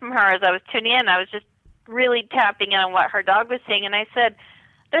looking away from her as I was tuning in, I was just really tapping in on what her dog was saying, and I said,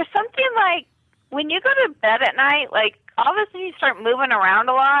 "There's something like when you go to bed at night, like all of a sudden you start moving around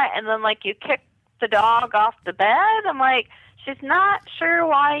a lot, and then like you kick the dog off the bed." I'm like, "She's not sure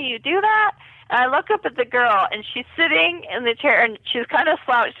why you do that." And I look up at the girl, and she's sitting in the chair, and she's kind of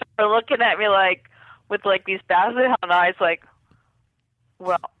slouched over, looking at me like with like these dazzling eyes, like,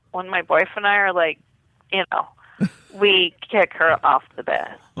 "Well, when my boyfriend and I are like, we kick her off the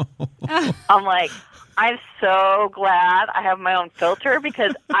bed." I'm like, "I'm so glad I have my own filter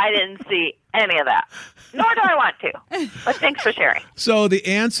because I didn't see any of that. Nor do I want to." But thanks for sharing. So the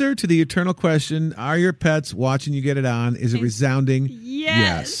answer to the eternal question, are your pets watching you get it on, is a resounding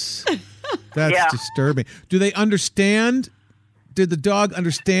yes. That's disturbing. Do they understand? Did the dog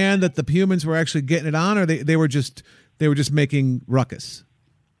understand that the humans were actually getting it on, or they were just making ruckus?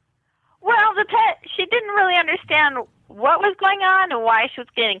 Well, the pet, she didn't really understand what was going on and why she was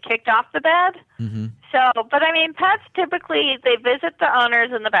getting kicked off the bed. Mm-hmm. So, but I mean, pets typically, they visit the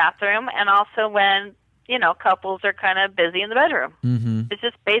owners in the bathroom, and also when, couples are kind of busy in the bedroom. Mm-hmm. It's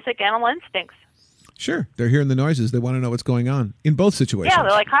just basic animal instincts. Sure. They're hearing the noises. They want to know what's going on in both situations. Yeah,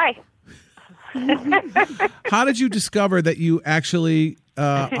 they're like, "Hi." How did you discover that you actually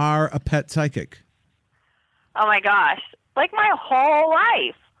are a pet psychic? Oh my gosh. Like my whole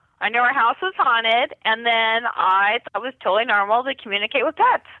life. I knew our house was haunted, and then I thought it was totally normal to communicate with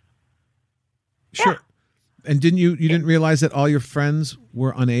pets. Sure. Yeah. And you didn't realize that all your friends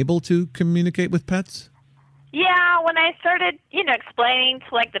were unable to communicate with pets? Yeah, when I started, explaining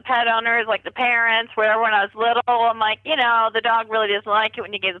to like the pet owners, like the parents, whatever, when I was little, I'm like, the dog really doesn't like it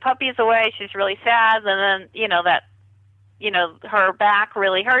when you give the puppies away. She's really sad, and then, her back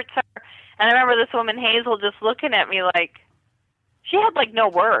really hurts her. And I remember this woman, Hazel, just looking at me like, she had like no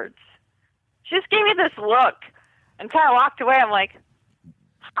words. She just gave me this look and kind of walked away. I'm like,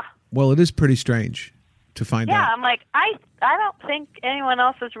 huh. Well, it is pretty strange to find out. Yeah, I'm like, I don't think anyone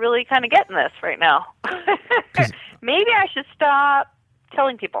else is really kind of getting this right now. Maybe I should stop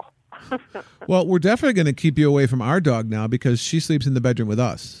telling people. Well, we're definitely going to keep you away from our dog now because she sleeps in the bedroom with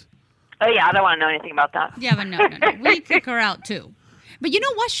us. Oh, yeah, I don't want to know anything about that. Yeah, but no. We kick her out, too. But you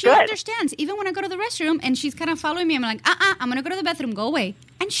know what? She understands. Even when I go to the restroom and she's kind of following me, I'm like, I'm going to go to the bathroom. Go away.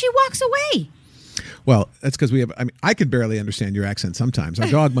 And she walks away. Well, that's because I can barely understand your accent sometimes. Our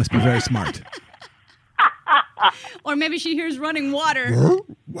dog must be very smart. Or maybe she hears running water.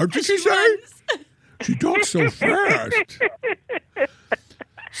 What did she say? She talks so fast.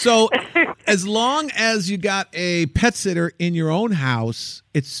 So as long as you got a pet sitter in your own house,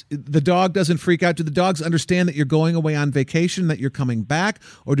 the dog doesn't freak out. Do the dogs understand that you're going away on vacation, that you're coming back?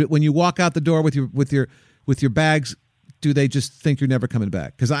 Or when you walk out the door with your bags, do they just think you're never coming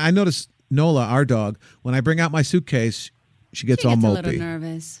back? Because I notice Nola, our dog, when I bring out my suitcase, she gets all mopey. a little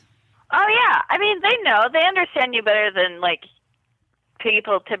nervous. Oh, yeah. I mean, they know. They understand you better than, like,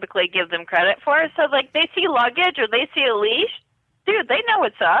 people typically give them credit for. So, like, they see luggage or they see a leash. Dude, they know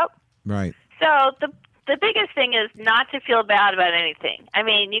what's up. Right. So the biggest thing is not to feel bad about anything. I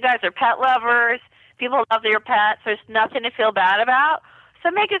mean, you guys are pet lovers. People love their pets. There's nothing to feel bad about.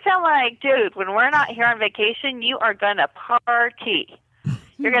 So make it sound like, dude, when we're not here on vacation, you are going to party.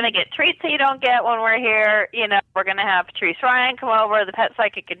 You're going to get treats that you don't get when we're here. You know, we're going to have Patrice Ryan come over. The pet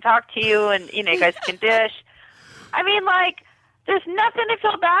psychic can talk to you, and, you know, you guys can dish. I mean, like, there's nothing to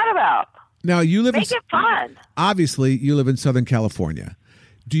feel bad about. Now, you live Make it fun. Obviously, you live in Southern California.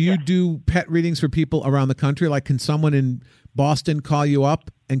 Do you do pet readings for people around the country? Like, can someone in Boston call you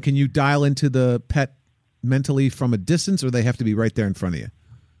up, and can you dial into the pet mentally from a distance, or they have to be right there in front of you?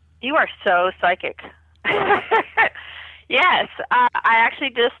 You are so psychic. Yes. I actually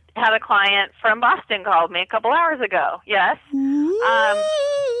just had a client from Boston called me a couple hours ago. Yes. I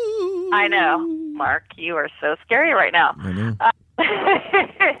know. Mark, you are so scary right now. I know.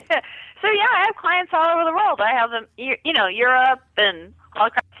 So, yeah, I have clients all over the world. I have them, you know, Europe and all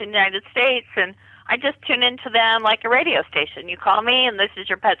across the United States, and I just tune into them like a radio station. You call me, and this is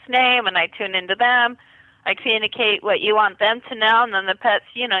your pet's name, and I tune into them. I communicate what you want them to know, and then the pets,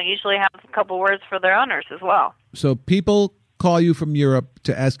 you know, usually have a couple words for their owners as well. So people call you from Europe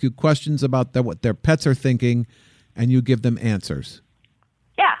to ask you questions about what their pets are thinking, and you give them answers.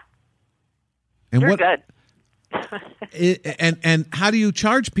 Yeah. And You're good. And how do you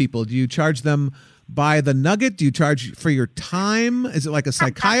charge people? Do you charge them by the nugget? Do you charge for your time? Is it like a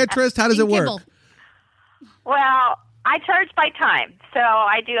psychiatrist? How does it work? Well, I charge by time. So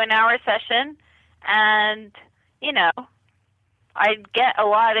I do an hour session, and, you know, I get a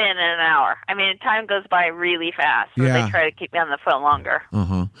lot in an hour. I mean, time goes by really fast. So they try to keep me on the phone longer.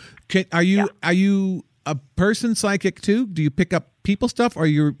 Uh-huh. Are you a person psychic too? Do you pick up people stuff, or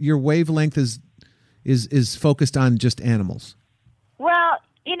your wavelength is focused on just animals? Well,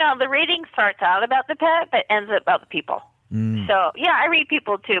 you know, the reading starts out about the pet, but ends up about the people. So, yeah, I read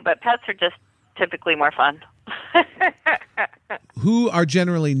people too, but pets are just typically more fun. Who are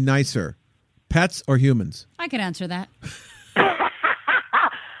generally nicer, pets or humans? I could answer that.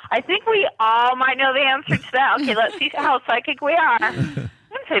 I think we all might know the answer to that. Okay, let's see how psychic we are. I'm going to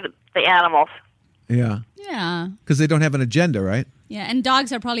say the animals. Yeah. Yeah. Because they don't have an agenda, right? Yeah, and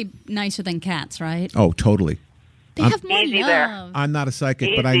dogs are probably nicer than cats, right? Oh, totally. They have more Easy love. there. I'm not a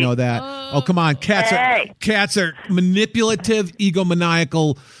psychic, but I know that. Oh, come on. Cats are manipulative,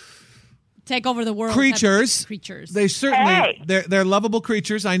 egomaniacal Take over the world. creatures. They certainly they're lovable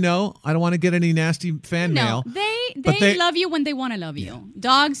creatures. I know. I don't want to get any nasty fan mail. They love you when they want to love you.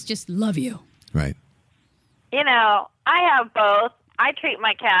 Dogs just love you. Right. You know, I have both. I treat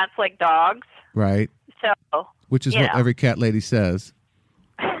my cats like dogs. Right. So, which is what every cat lady says.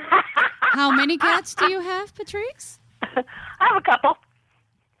 How many cats do you have, Patrice? I have a couple.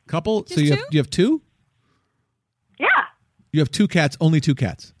 Couple? Just so you have two? Yeah. You have two cats, only two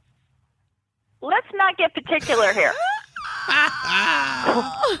cats. Let's not get particular here.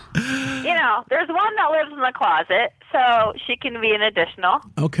 You know, there's one that lives in the closet, so she can be an additional.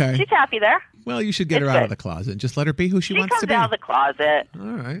 Okay. She's happy there. Well, you should get her out of the closet and just let her be who she wants to be. She comes out of the closet.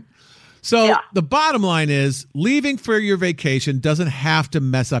 All right. So the bottom line is leaving for your vacation doesn't have to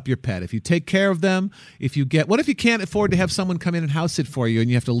mess up your pet. If you take care of them, what if you can't afford to have someone come in and house sit for you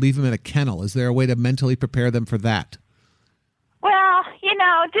and you have to leave them in a kennel? Is there a way to mentally prepare them for that? Well, you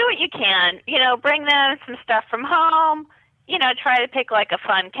know, do what you can. You know, bring them some stuff from home. You know, try to pick like a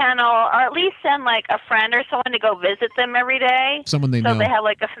fun kennel, or at least send like a friend or someone to go visit them every day. Someone they know. So they have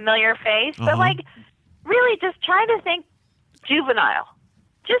like a familiar face. But like, really just try to think juvenile.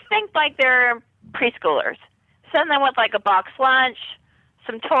 Just think like they're preschoolers. Send them with like a box lunch,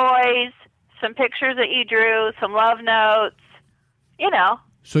 some toys, some pictures that you drew, some love notes, you know.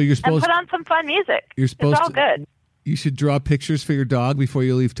 So you're supposed to put on some fun music. You're supposed it's all good. You should draw pictures for your dog before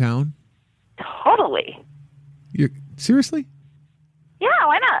you leave town? Totally. Seriously? Yeah,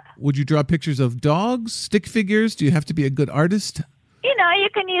 why not? Would you draw pictures of dogs, stick figures? Do you have to be a good artist? You know, you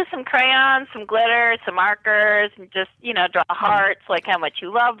can use some crayons, some glitter, some markers, and just, you know, draw hearts, like how much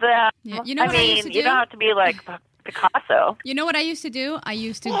you love them. Yeah. You know what I used to do? You don't have to be like Picasso. You know what I used to do? I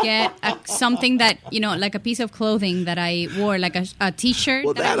used to get something that, you know, like a piece of clothing that I wore, like a T-shirt.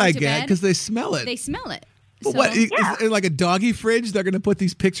 Well, that I get, because they smell it. They smell it. But what, is it like a doggy fridge they're going to put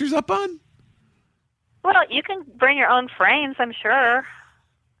these pictures up on? Well, you can bring your own frames, I'm sure.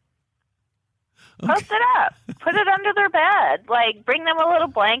 Okay. Post it up. Put it under their bed. Like, bring them a little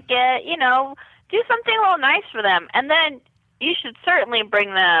blanket, you know, do something a little nice for them, and then you should certainly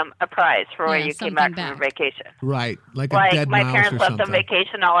bring them a prize for where you came back from your vacation. Right, like a like dead my mouse parents or left something. on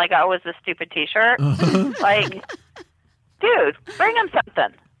vacation. All I got was this stupid T-shirt. Like, dude, bring them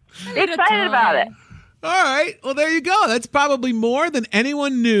something. Be excited about it. All right. Well, there you go. That's probably more than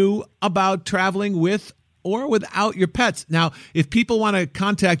anyone knew about traveling with or without your pets. Now, if people want to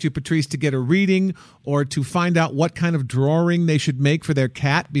contact you, Patrice, to get a reading or to find out what kind of drawing they should make for their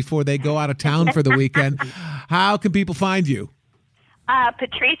cat before they go out of town for the weekend, how can people find you?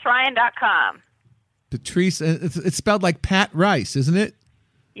 PatriceRyan.com. Patrice, it's spelled like Pat Rice, isn't it?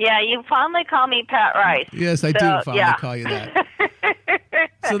 Yeah, you fondly call me Pat Rice. Yes, I do fondly call you that.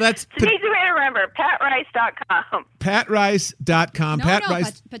 So that's it's an easy way to remember. PatRice.com. PatRice.com.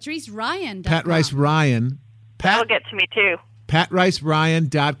 Patrice Ryan. Pat Rice Ryan. That'll get to me too.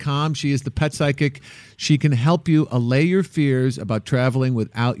 PatRiceRyan.com. She is the pet psychic. She can help you allay your fears about traveling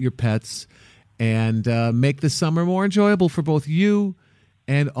without your pets and make the summer more enjoyable for both you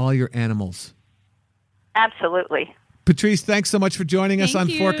and all your animals. Absolutely. Patrice, thanks so much for joining us on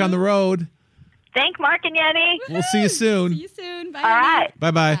Fork on the Road. Thank Mark and Yeni. We'll see you soon. See you soon. Bye. All right.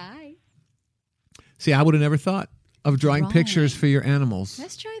 Bye-bye. Bye. See, I would have never thought of drawing pictures for your animals.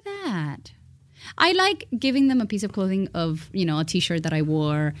 Let's try that. I like giving them a piece of clothing of, a T-shirt that I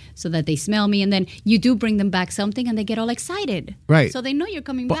wore so that they smell me. And then you do bring them back something and they get all excited. Right. So they know you're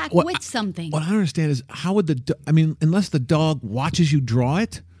coming back with something. What I don't understand is how would unless the dog watches you draw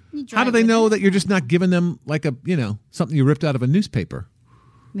it, how do they know that you're just not giving them like a, something you ripped out of a newspaper?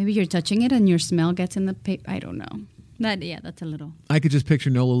 Maybe you're touching it and your smell gets in the paper. I don't know. That's a little. I could just picture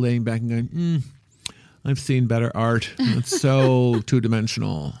Nola laying back and going, I've seen better art. It's so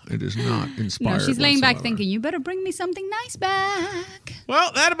two-dimensional. It is not inspired. No, she's laying back thinking, you better bring me something nice back.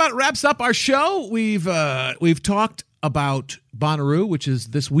 Well, that about wraps up our show. We've talked about Bonnaroo, which is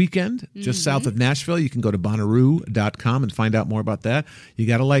this weekend, just south of Nashville. You can go to Bonnaroo.com and find out more about that. You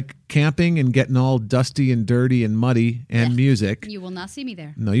got to like camping and getting all dusty and dirty and muddy and music. You will not see me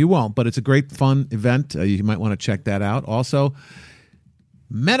there. No, you won't, but it's a great, fun event. You might want to check that out. Also,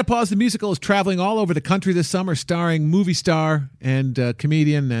 Menopause the Musical is traveling all over the country this summer, starring movie star and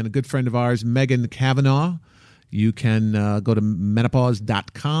comedian and a good friend of ours, Megan Cavanagh. You can go to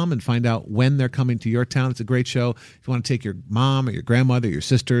menopause.com and find out when they're coming to your town. It's a great show. If you want to take your mom or your grandmother, your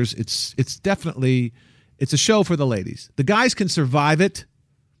sisters, it's definitely a show for the ladies. The guys can survive it,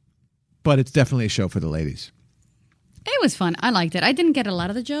 but it's definitely a show for the ladies. It was fun. I liked it. I didn't get a lot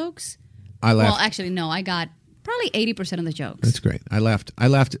of the jokes. I laughed. Well, actually, no. I got probably 80% of the jokes. That's great. I laughed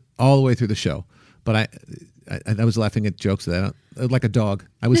all the way through the show, but I was laughing at jokes that like a dog.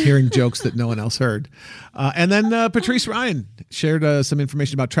 I was hearing jokes that no one else heard. And then Patrice Ryan shared some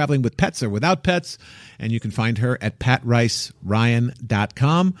information about traveling with pets or without pets, and you can find her at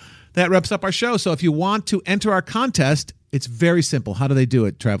patriceryan.com. That wraps up our show. So if you want to enter our contest, it's very simple. How do they do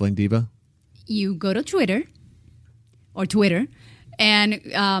it, Traveling Diva? You go to Twitter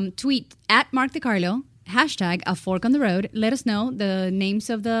and tweet at Mark DiCarlo, hashtag A Fork on the Road. Let us know the names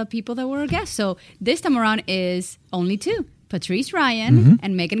of the people that were our guests. So this time around is only two, Patrice Ryan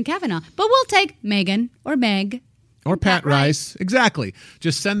and Megan Cavanagh. But we'll take Megan or Meg. Or Pat Rice. Exactly.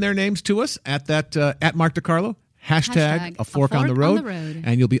 Just send their names to us at that at Mark DiCarlo. Hashtag A Fork on the Road.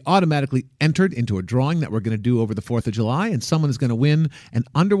 And you'll be automatically entered into a drawing that we're going to do over the 4th of July. And someone is going to win an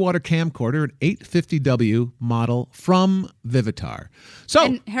underwater camcorder, an 850W model from Vivitar. So,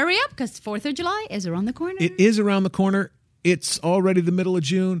 and hurry up because 4th of July is around the corner. It is around the corner. It's already the middle of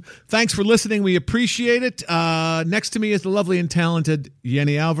June. Thanks for listening. We appreciate it. Next to me is the lovely and talented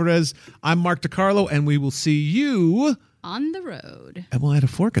Yeni Alvarez. I'm Mark DiCarlo, and we will see you on the road. And we'll add a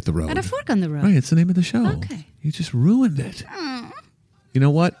fork at the road. Add a fork on the road. Right, it's the name of the show. Okay. You just ruined it. You know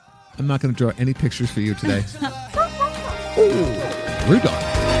what? I'm not going to draw any pictures for you today. Ooh, we're done.